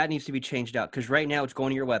 That needs to be changed out, because right now it's going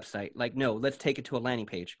to your website. Like, no, let's take it to a landing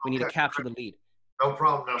page. We need to capture the lead. No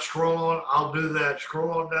problem. Now scroll on. I'll do that.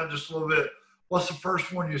 Scroll on down just a little bit. What's the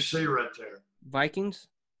first one you see right there? Vikings.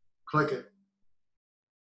 Click it.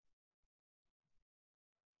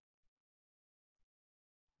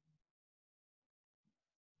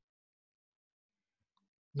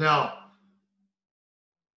 Now,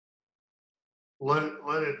 let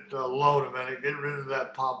it load a minute. Get rid of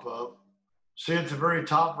that pop-up. See at the very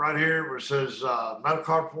top right here where it says metal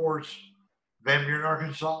carports, Van Buren,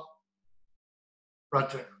 Arkansas? Right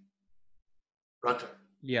there. Right there.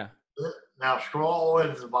 Yeah. Now scroll all the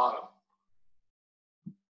way to the bottom.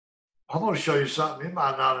 I'm going to show you something you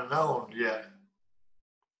might not have known yet.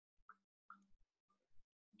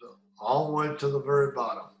 All the way to the very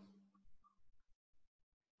bottom.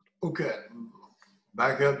 Okay.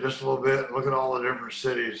 Back up just a little bit. Look at all the different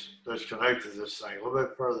cities that's connected to this thing. A little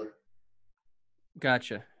bit further.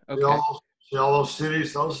 Gotcha. Okay. See all those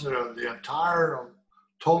cities? Those are the entire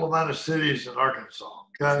total amount of cities in Arkansas.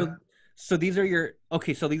 Okay. So these are your,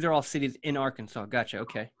 okay, so these are all cities in Arkansas. Gotcha.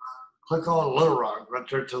 Okay. Click on Little Rock right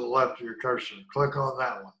there to the left of your cursor. Click on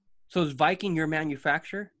that one. So is Viking your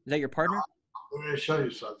manufacturer? Is that your partner? I'm going to show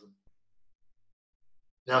you something.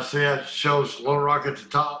 Now see how it shows Little Rock at the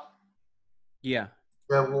top? Yeah.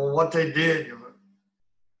 Yeah, well, what they did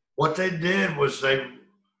was they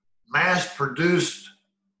mass produced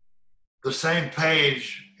the same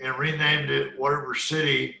page and renamed it whatever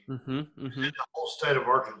city in the whole state of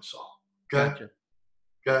Arkansas. Okay. Gotcha.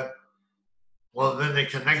 Okay. Well, then they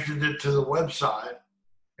connected it to the website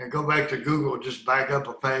and go back to Google, just back up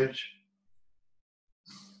a page.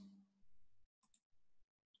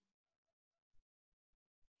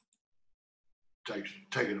 Take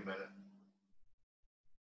it a minute.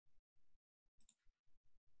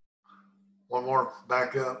 One more,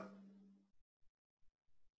 back up.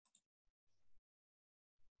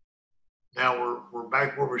 Now we're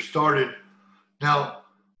back where we started. Now,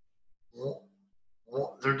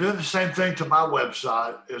 they're doing the same thing to my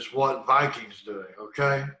website as what Viking's doing,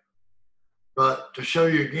 okay? But to show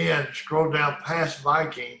you again, scroll down past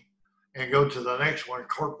Viking and go to the next one,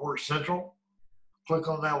 Carport Central. Click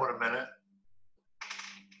on that one a minute.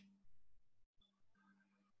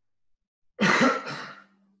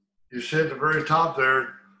 You see at the very top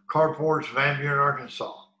there, Carports, Van Buren,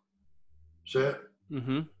 Arkansas. See it?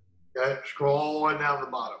 Okay, scroll all the way down to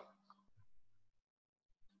the bottom.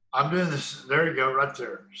 I'm doing this, there you go, right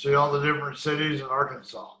there. See all the different cities in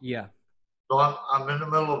Arkansas? Yeah. So I'm in the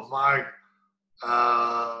middle of my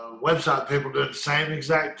website, people doing the same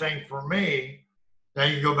exact thing for me. Now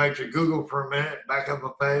you can go back to Google for a minute, back up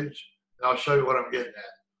a page, and I'll show you what I'm getting at.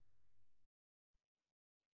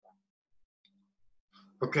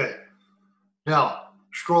 Okay, now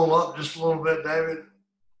scroll up just a little bit, David.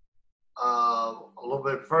 A little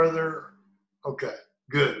bit further. Okay,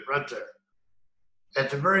 good, right there.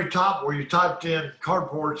 At the very top where you typed in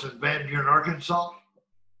carports in Van Buren, Arkansas,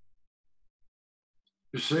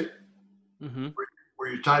 you see?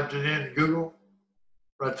 Where you typed it in Google,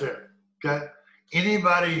 right there, okay?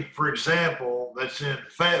 Anybody, for example, that's in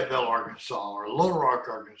Fayetteville, Arkansas, or Little Rock,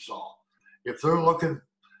 Arkansas, if they're looking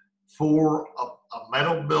for a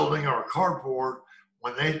metal building or a carport,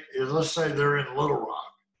 when let's say they're in Little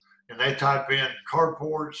Rock, and they type in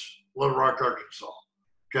carports, Little Rock, Arkansas.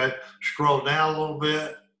 Okay, scroll down a little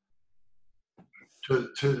bit to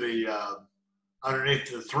the underneath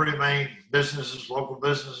the three main businesses, local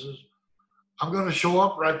businesses. I'm going to show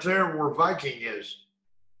up right there where Viking is.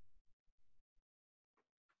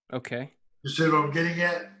 Okay. You see what I'm getting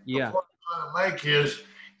at? Yeah. The point I'm trying to make is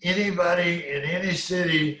anybody in any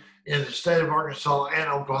city in the state of Arkansas and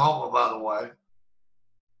Oklahoma, by the way,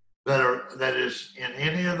 that is in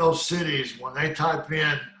any of those cities, when they type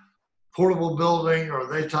in portable building or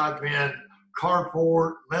they type in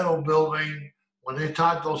carport, metal building, when they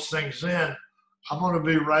type those things in, I'm going to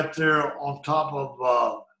be right there on top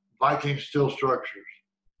of Viking Steel Structures.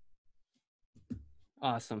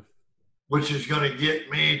 Awesome. Which is going to get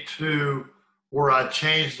me to where I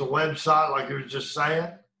changed the website, like you were just saying,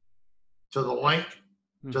 to the link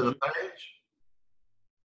to the page.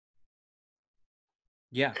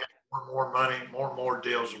 Yeah. And more money, more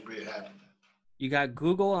deals will be happening. You got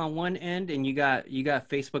Google on one end and you got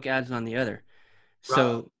Facebook ads on the other.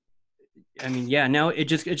 So, I mean, yeah, now it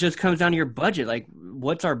just comes down to your budget. Like,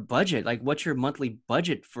 what's our budget? Like, what's your monthly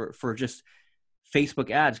budget for just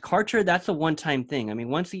Facebook ads? Kartra, that's a one-time thing. I mean,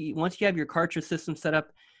 once you have your Kartra system set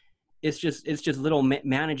up, it's just little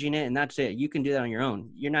managing it, and that's it. You can do that on your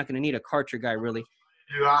own. You're not going to need a Kartra guy, really.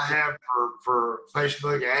 Do I have for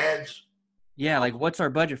Facebook ads? Yeah, like what's our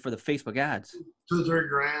budget for the Facebook ads? $2-3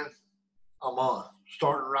 grand a month,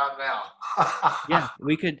 starting right now. Yeah,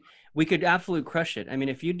 we could absolutely crush it. I mean,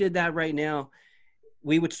 if you did that right now,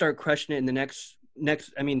 we would start crushing it in the next.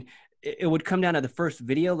 I mean, it would come down to the first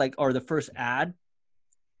video, or the first ad.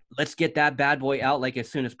 Let's get that bad boy out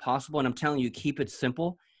as soon as possible. And I'm telling you, keep it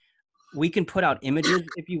simple. We can put out images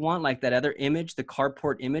if you want, like that other image, the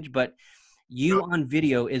carport image, but you on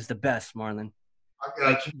video is the best, Marlon. I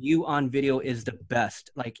Like got you. you on video is the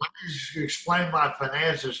best. Like, Let me just explain my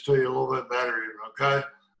finances to you a little bit better, even, okay?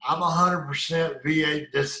 I'm 100% VA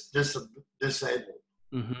disabled.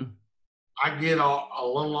 mm-hmm, I get a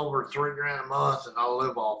little over $3,000 a month, and I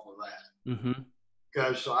live off of that. mm-hmm.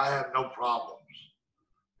 Okay, so I have no problems.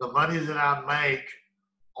 The money that I make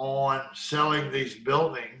on selling these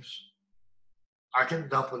buildings, I can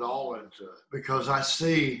dump it all into it because I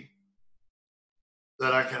see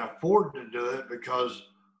that I can afford to do it because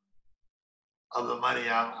of the money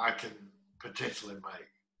I can potentially make.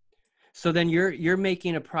 So then you're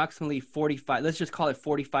making approximately 45. Let's just call it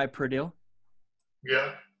 45 per deal.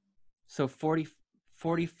 Yeah. So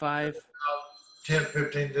 45, 10,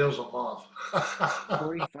 15 deals a month.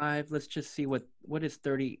 45. Let's just see what is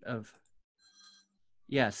 30 of.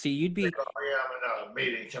 Yeah. See, you'd be. I'm in a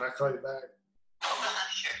meeting. Can I call you back?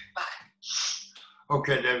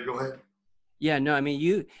 Okay, David, go ahead. Yeah. No, I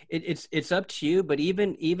mean it's up to you. But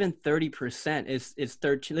even 30% is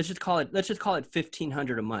 13. Let's just call it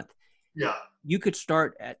 1,500 a month. Yeah. You could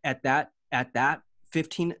start at that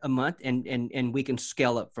 15 a month and we can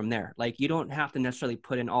scale up from there. Like you don't have to necessarily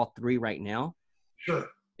put in all three right now. Sure.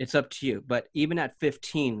 It's up to you. But even at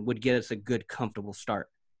 15 would get us a good, comfortable start.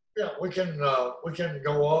 Yeah, we can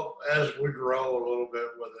go up as we grow a little bit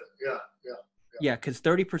with it. Yeah, yeah. Yeah, because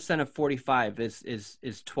 30% of 45 is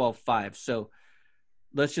 12.5. So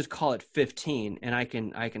let's just call it 15, and I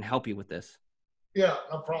can help you with this. Yeah,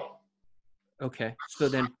 no problem. Okay. So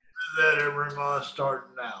then Do that every month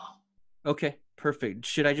starting now. okay, perfect.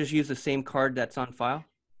 Should I just use the same card that's on file?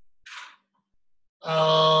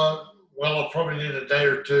 Well, I'll probably need a day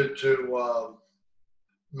or two to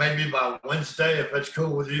maybe by Wednesday if that's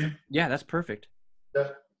cool with you. Yeah, that's perfect. Yeah.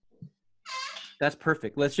 That's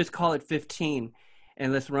perfect. Let's just call it 15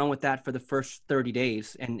 and let's run with that for the first 30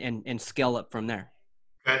 days and scale up from there.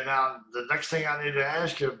 Okay, now the next thing I need to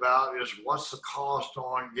ask you about is what's the cost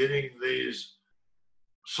on getting these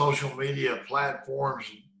social media platforms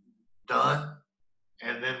done?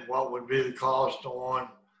 And then what would be the cost on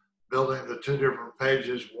building the two different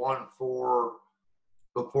pages, one for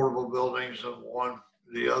the portable buildings and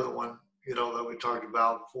the other one, that we talked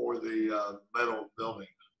about for the metal buildings.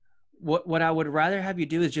 What I would rather have you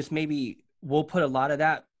do is just maybe we'll put a lot of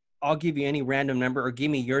that. I'll give you any random number or give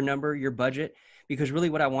me your number, your budget, because really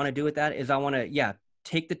what I want to do with that is I want to,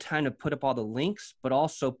 take the time to put up all the links, but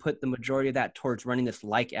also put the majority of that towards running this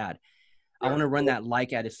like ad. I want to run that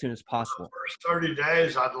like ad as soon as possible. For the first 30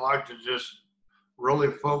 days, I'd like to just really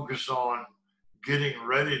focus on getting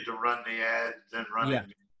ready to run the ad, then running. Yeah.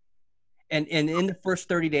 And in the first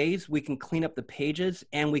 30 days, we can clean up the pages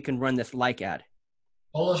and we can run this like ad.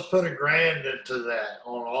 Well, let's put $1,000 into that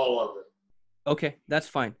on all of it. Okay, that's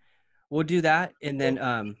fine. We'll do that. And then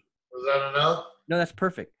Was that enough? no, that's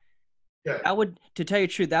perfect. Yeah. That would, to tell you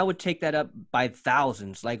the truth, that would take that up by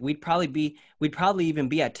thousands. Like we'd probably even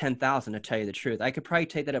be at 10,000 to tell you the truth. I could probably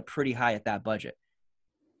take that up pretty high at that budget.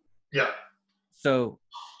 Yeah. So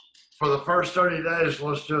for the first 30 days,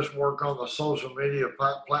 let's just work on the social media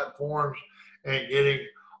platforms and getting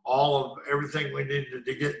all of everything we needed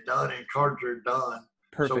to get done in Carter done.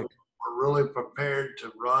 perfect. So we're really prepared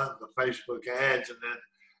to run the Facebook ads, and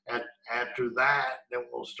then after that, then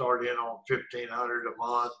we'll start in on 1,500 a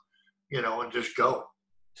month, and just go.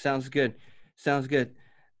 Sounds good. Sounds good.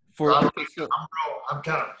 I'm kind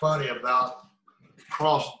of funny about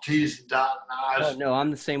crossing T's and dotting I's. Oh no,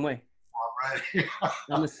 I'm the same way. Already.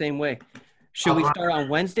 I'm the same way. Should we start on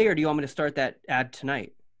Wednesday, or do you want me to start that ad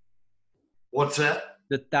tonight? What's that?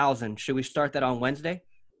 The 1,000. Should we start that on Wednesday?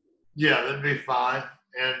 Yeah, that'd be fine.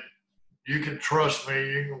 And you can trust me.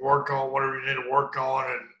 You can work on whatever you need to work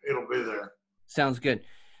on, and it'll be there. Sounds good.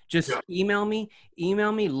 Just email me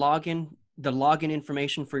the login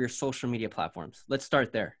information for your social media platforms. Let's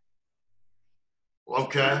start there.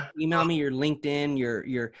 Okay. Email me your LinkedIn,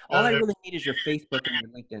 your all I really need is your Facebook and your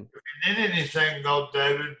LinkedIn. If you need anything though,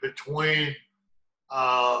 David, between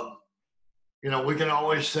we can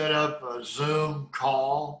always set up a Zoom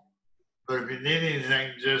call, but if you need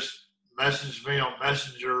anything, just message me on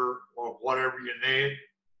Messenger or whatever you need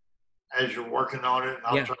as you're working on it, and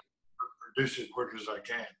I'll try to produce it as quick as I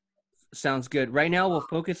can. Sounds good. Right now, we'll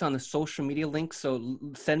focus on the social media links. So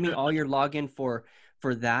send me all your login for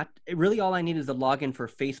that. Really, all I need is the login for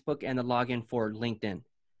Facebook and the login for LinkedIn.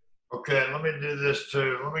 Okay, let me do this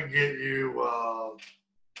too. Let me get you,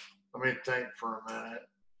 let me think for a minute.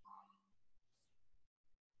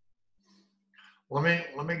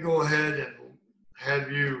 Let me go ahead and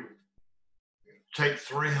have you take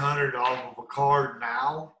 300 off of a card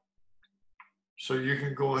now, so you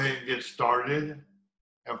can go ahead and get started.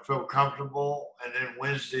 and feel comfortable. And then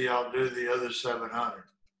Wednesday, I'll do the other 700.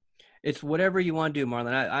 It's whatever you want to do,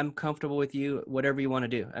 Marlon. I'm comfortable with you, whatever you want to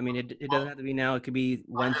do. I mean, it doesn't have to be now. It could be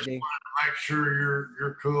Wednesday. Make sure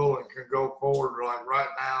you're cool and can go forward like right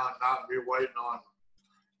now and not be waiting on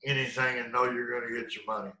anything and know you're going to get your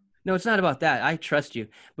money. No, it's not about that. I trust you.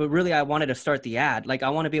 But really, I wanted to start the ad. Like, I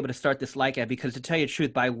want to be able to start this like ad because to tell you the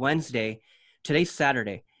truth, by Wednesday, today's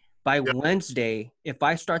Saturday, by Wednesday, if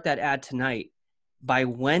I start that ad tonight, by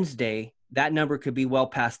Wednesday, that number could be well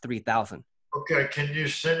past 3,000. Okay. Can you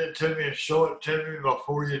send it to me and show it to me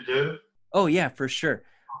before you do? Oh, yeah, for sure.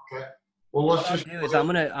 Okay. Well, let's What just I'll do is I'm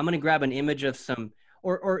gonna grab an image of some,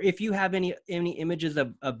 or if you have any images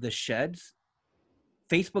of the sheds,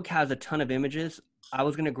 Facebook has a ton of images. I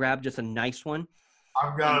was gonna grab just a nice one.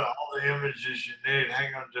 I've got all the images you need.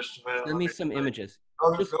 Hang on just a minute. Send me some images.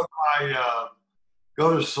 Go to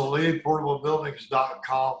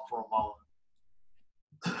SalidPortableBuildings.com for a moment.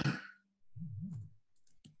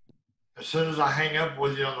 As soon as I hang up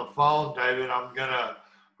with you on the phone, David, I'm going to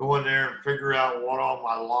go in there and figure out what all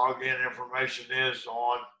my login information is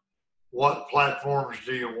on what platforms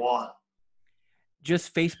do you want.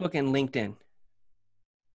 Just Facebook and LinkedIn.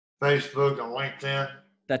 Facebook and LinkedIn?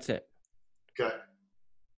 That's it. Okay.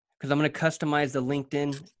 Because I'm going to customize the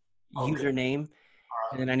LinkedIn username,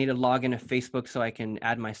 and then I need to log into Facebook so I can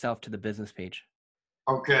add myself to the business page.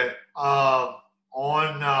 Okay.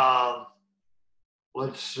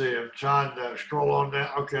 Let's see. I'm trying to scroll on down.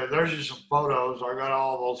 Okay, there's just some photos. I got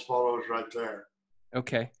all those photos right there.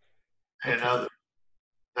 Okay. And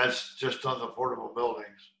that's just on the portable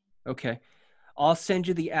buildings. Okay. I'll send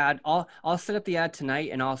you the ad. I'll set up the ad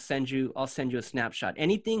tonight, and I'll send you a snapshot.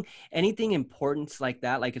 Anything important like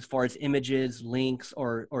that, like as far as images, links,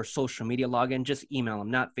 or social media login, just email them,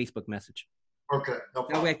 not Facebook message. Okay, no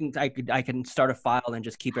problem. That way I can start a file and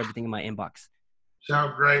just keep everything in my inbox.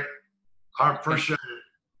 Sounds great. I appreciate it.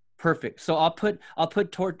 Perfect. So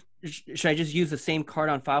should I just use the same card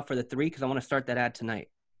on file for the 3 because I want to start that ad tonight?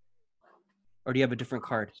 Or do you have a different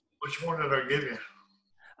card? Which one did I give you?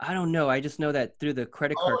 I don't know. I just know that through the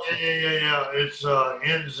credit card. Oh, yeah. It's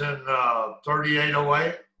ends in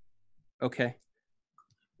 3808. Okay.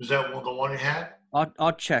 Is that the one you had?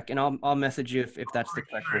 I'll check and I'll message you if that's the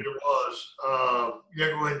correct one. It was.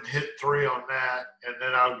 Yeah, go ahead and hit 3 on that, and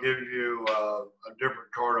then I'll give you a different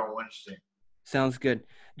card on Wednesday. Sounds good.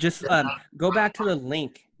 Just go back to the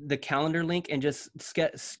link, the calendar link, and just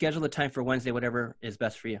schedule the time for Wednesday, whatever is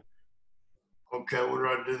best for you. Okay,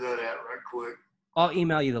 where do I do that at right quick? I'll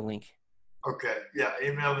email you the link. Okay, yeah,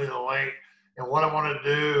 email me the link. And what I want to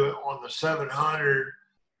do on the 700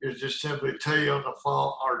 is just simply tell you on the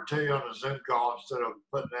phone or tell you on the Zoom call instead of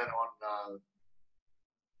putting that on.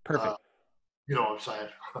 Perfect. You know what I'm saying?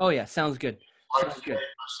 Oh yeah, sounds good. Sounds good.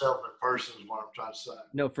 Myself in person is what I'm trying to say.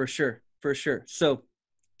 No, for sure. So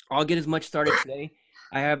I'll get as much started today.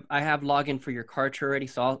 I have login for your cart already,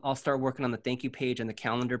 so I'll start working on the thank you page and the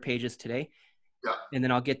calendar pages today. Yeah. And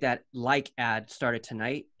then I'll get that like ad started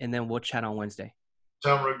tonight, and then we'll chat on Wednesday.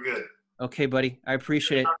 Sound real good. Okay, buddy. I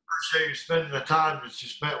appreciate it. I appreciate you spending the time that you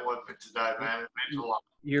spent with me today, man. It means a lot.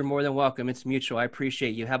 You're more than welcome. It's mutual. I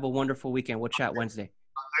appreciate you. Have a wonderful weekend. We'll chat Wednesday.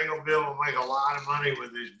 I think I'll be able to make a lot of money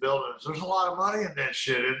with these buildings. There's a lot of money in that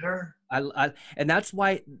shit, isn't there? And that's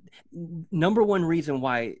why, number one reason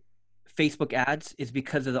why Facebook ads is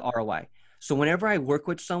because of the ROI. So whenever I work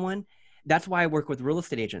with someone, that's why I work with real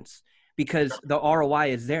estate agents, because the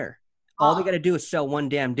ROI is there. All they got to do is sell one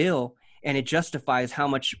damn deal, and it justifies how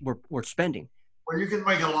much we're spending. Well, you can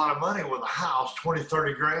make a lot of money with a house, 20,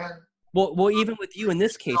 30 grand. Well, even with you in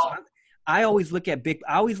this case, I always look at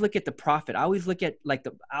I always look at the profit. I always look at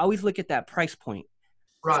that price point.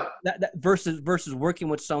 Right. That versus working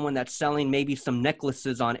with someone that's selling maybe some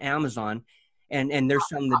necklaces on Amazon, and they're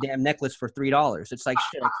selling the damn necklace for $3. It's like,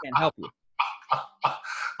 shit, I can't help you.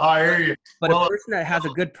 I hear you. But a person that has a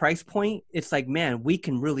good price point, it's like, man, we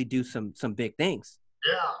can really do some big things.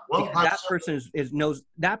 Yeah. Well, because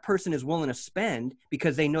that person is willing to spend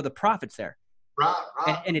because they know the profit's there. Right.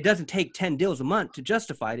 And it doesn't take 10 deals a month to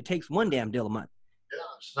justify it. It takes one damn deal a month. Yeah,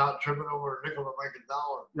 it's not tripping over a nickel to make a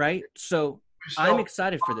dollar. Right. So I'm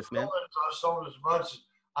excited for this, man. I sold as much.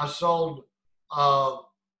 I sold. I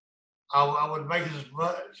would make as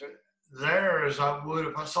much there as I would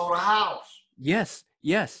if I sold a house. Yes.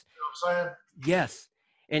 You know what I'm saying? Yes.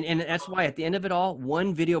 And that's why at the end of it all,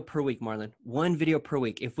 one video per week, Marlon. One video per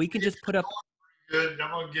week. If we can just put up. Good. I'm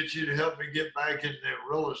gonna get you to help me get back in the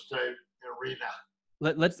real estate arena.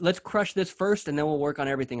 Let's crush this first, and then we'll work on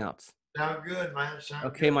everything else. Sound good, man.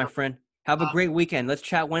 Okay, my friend. Have a great weekend. Let's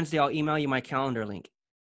chat Wednesday. I'll email you my calendar link.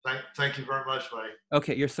 Thank you very much, buddy.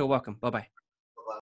 Okay, you're so welcome. Bye-bye.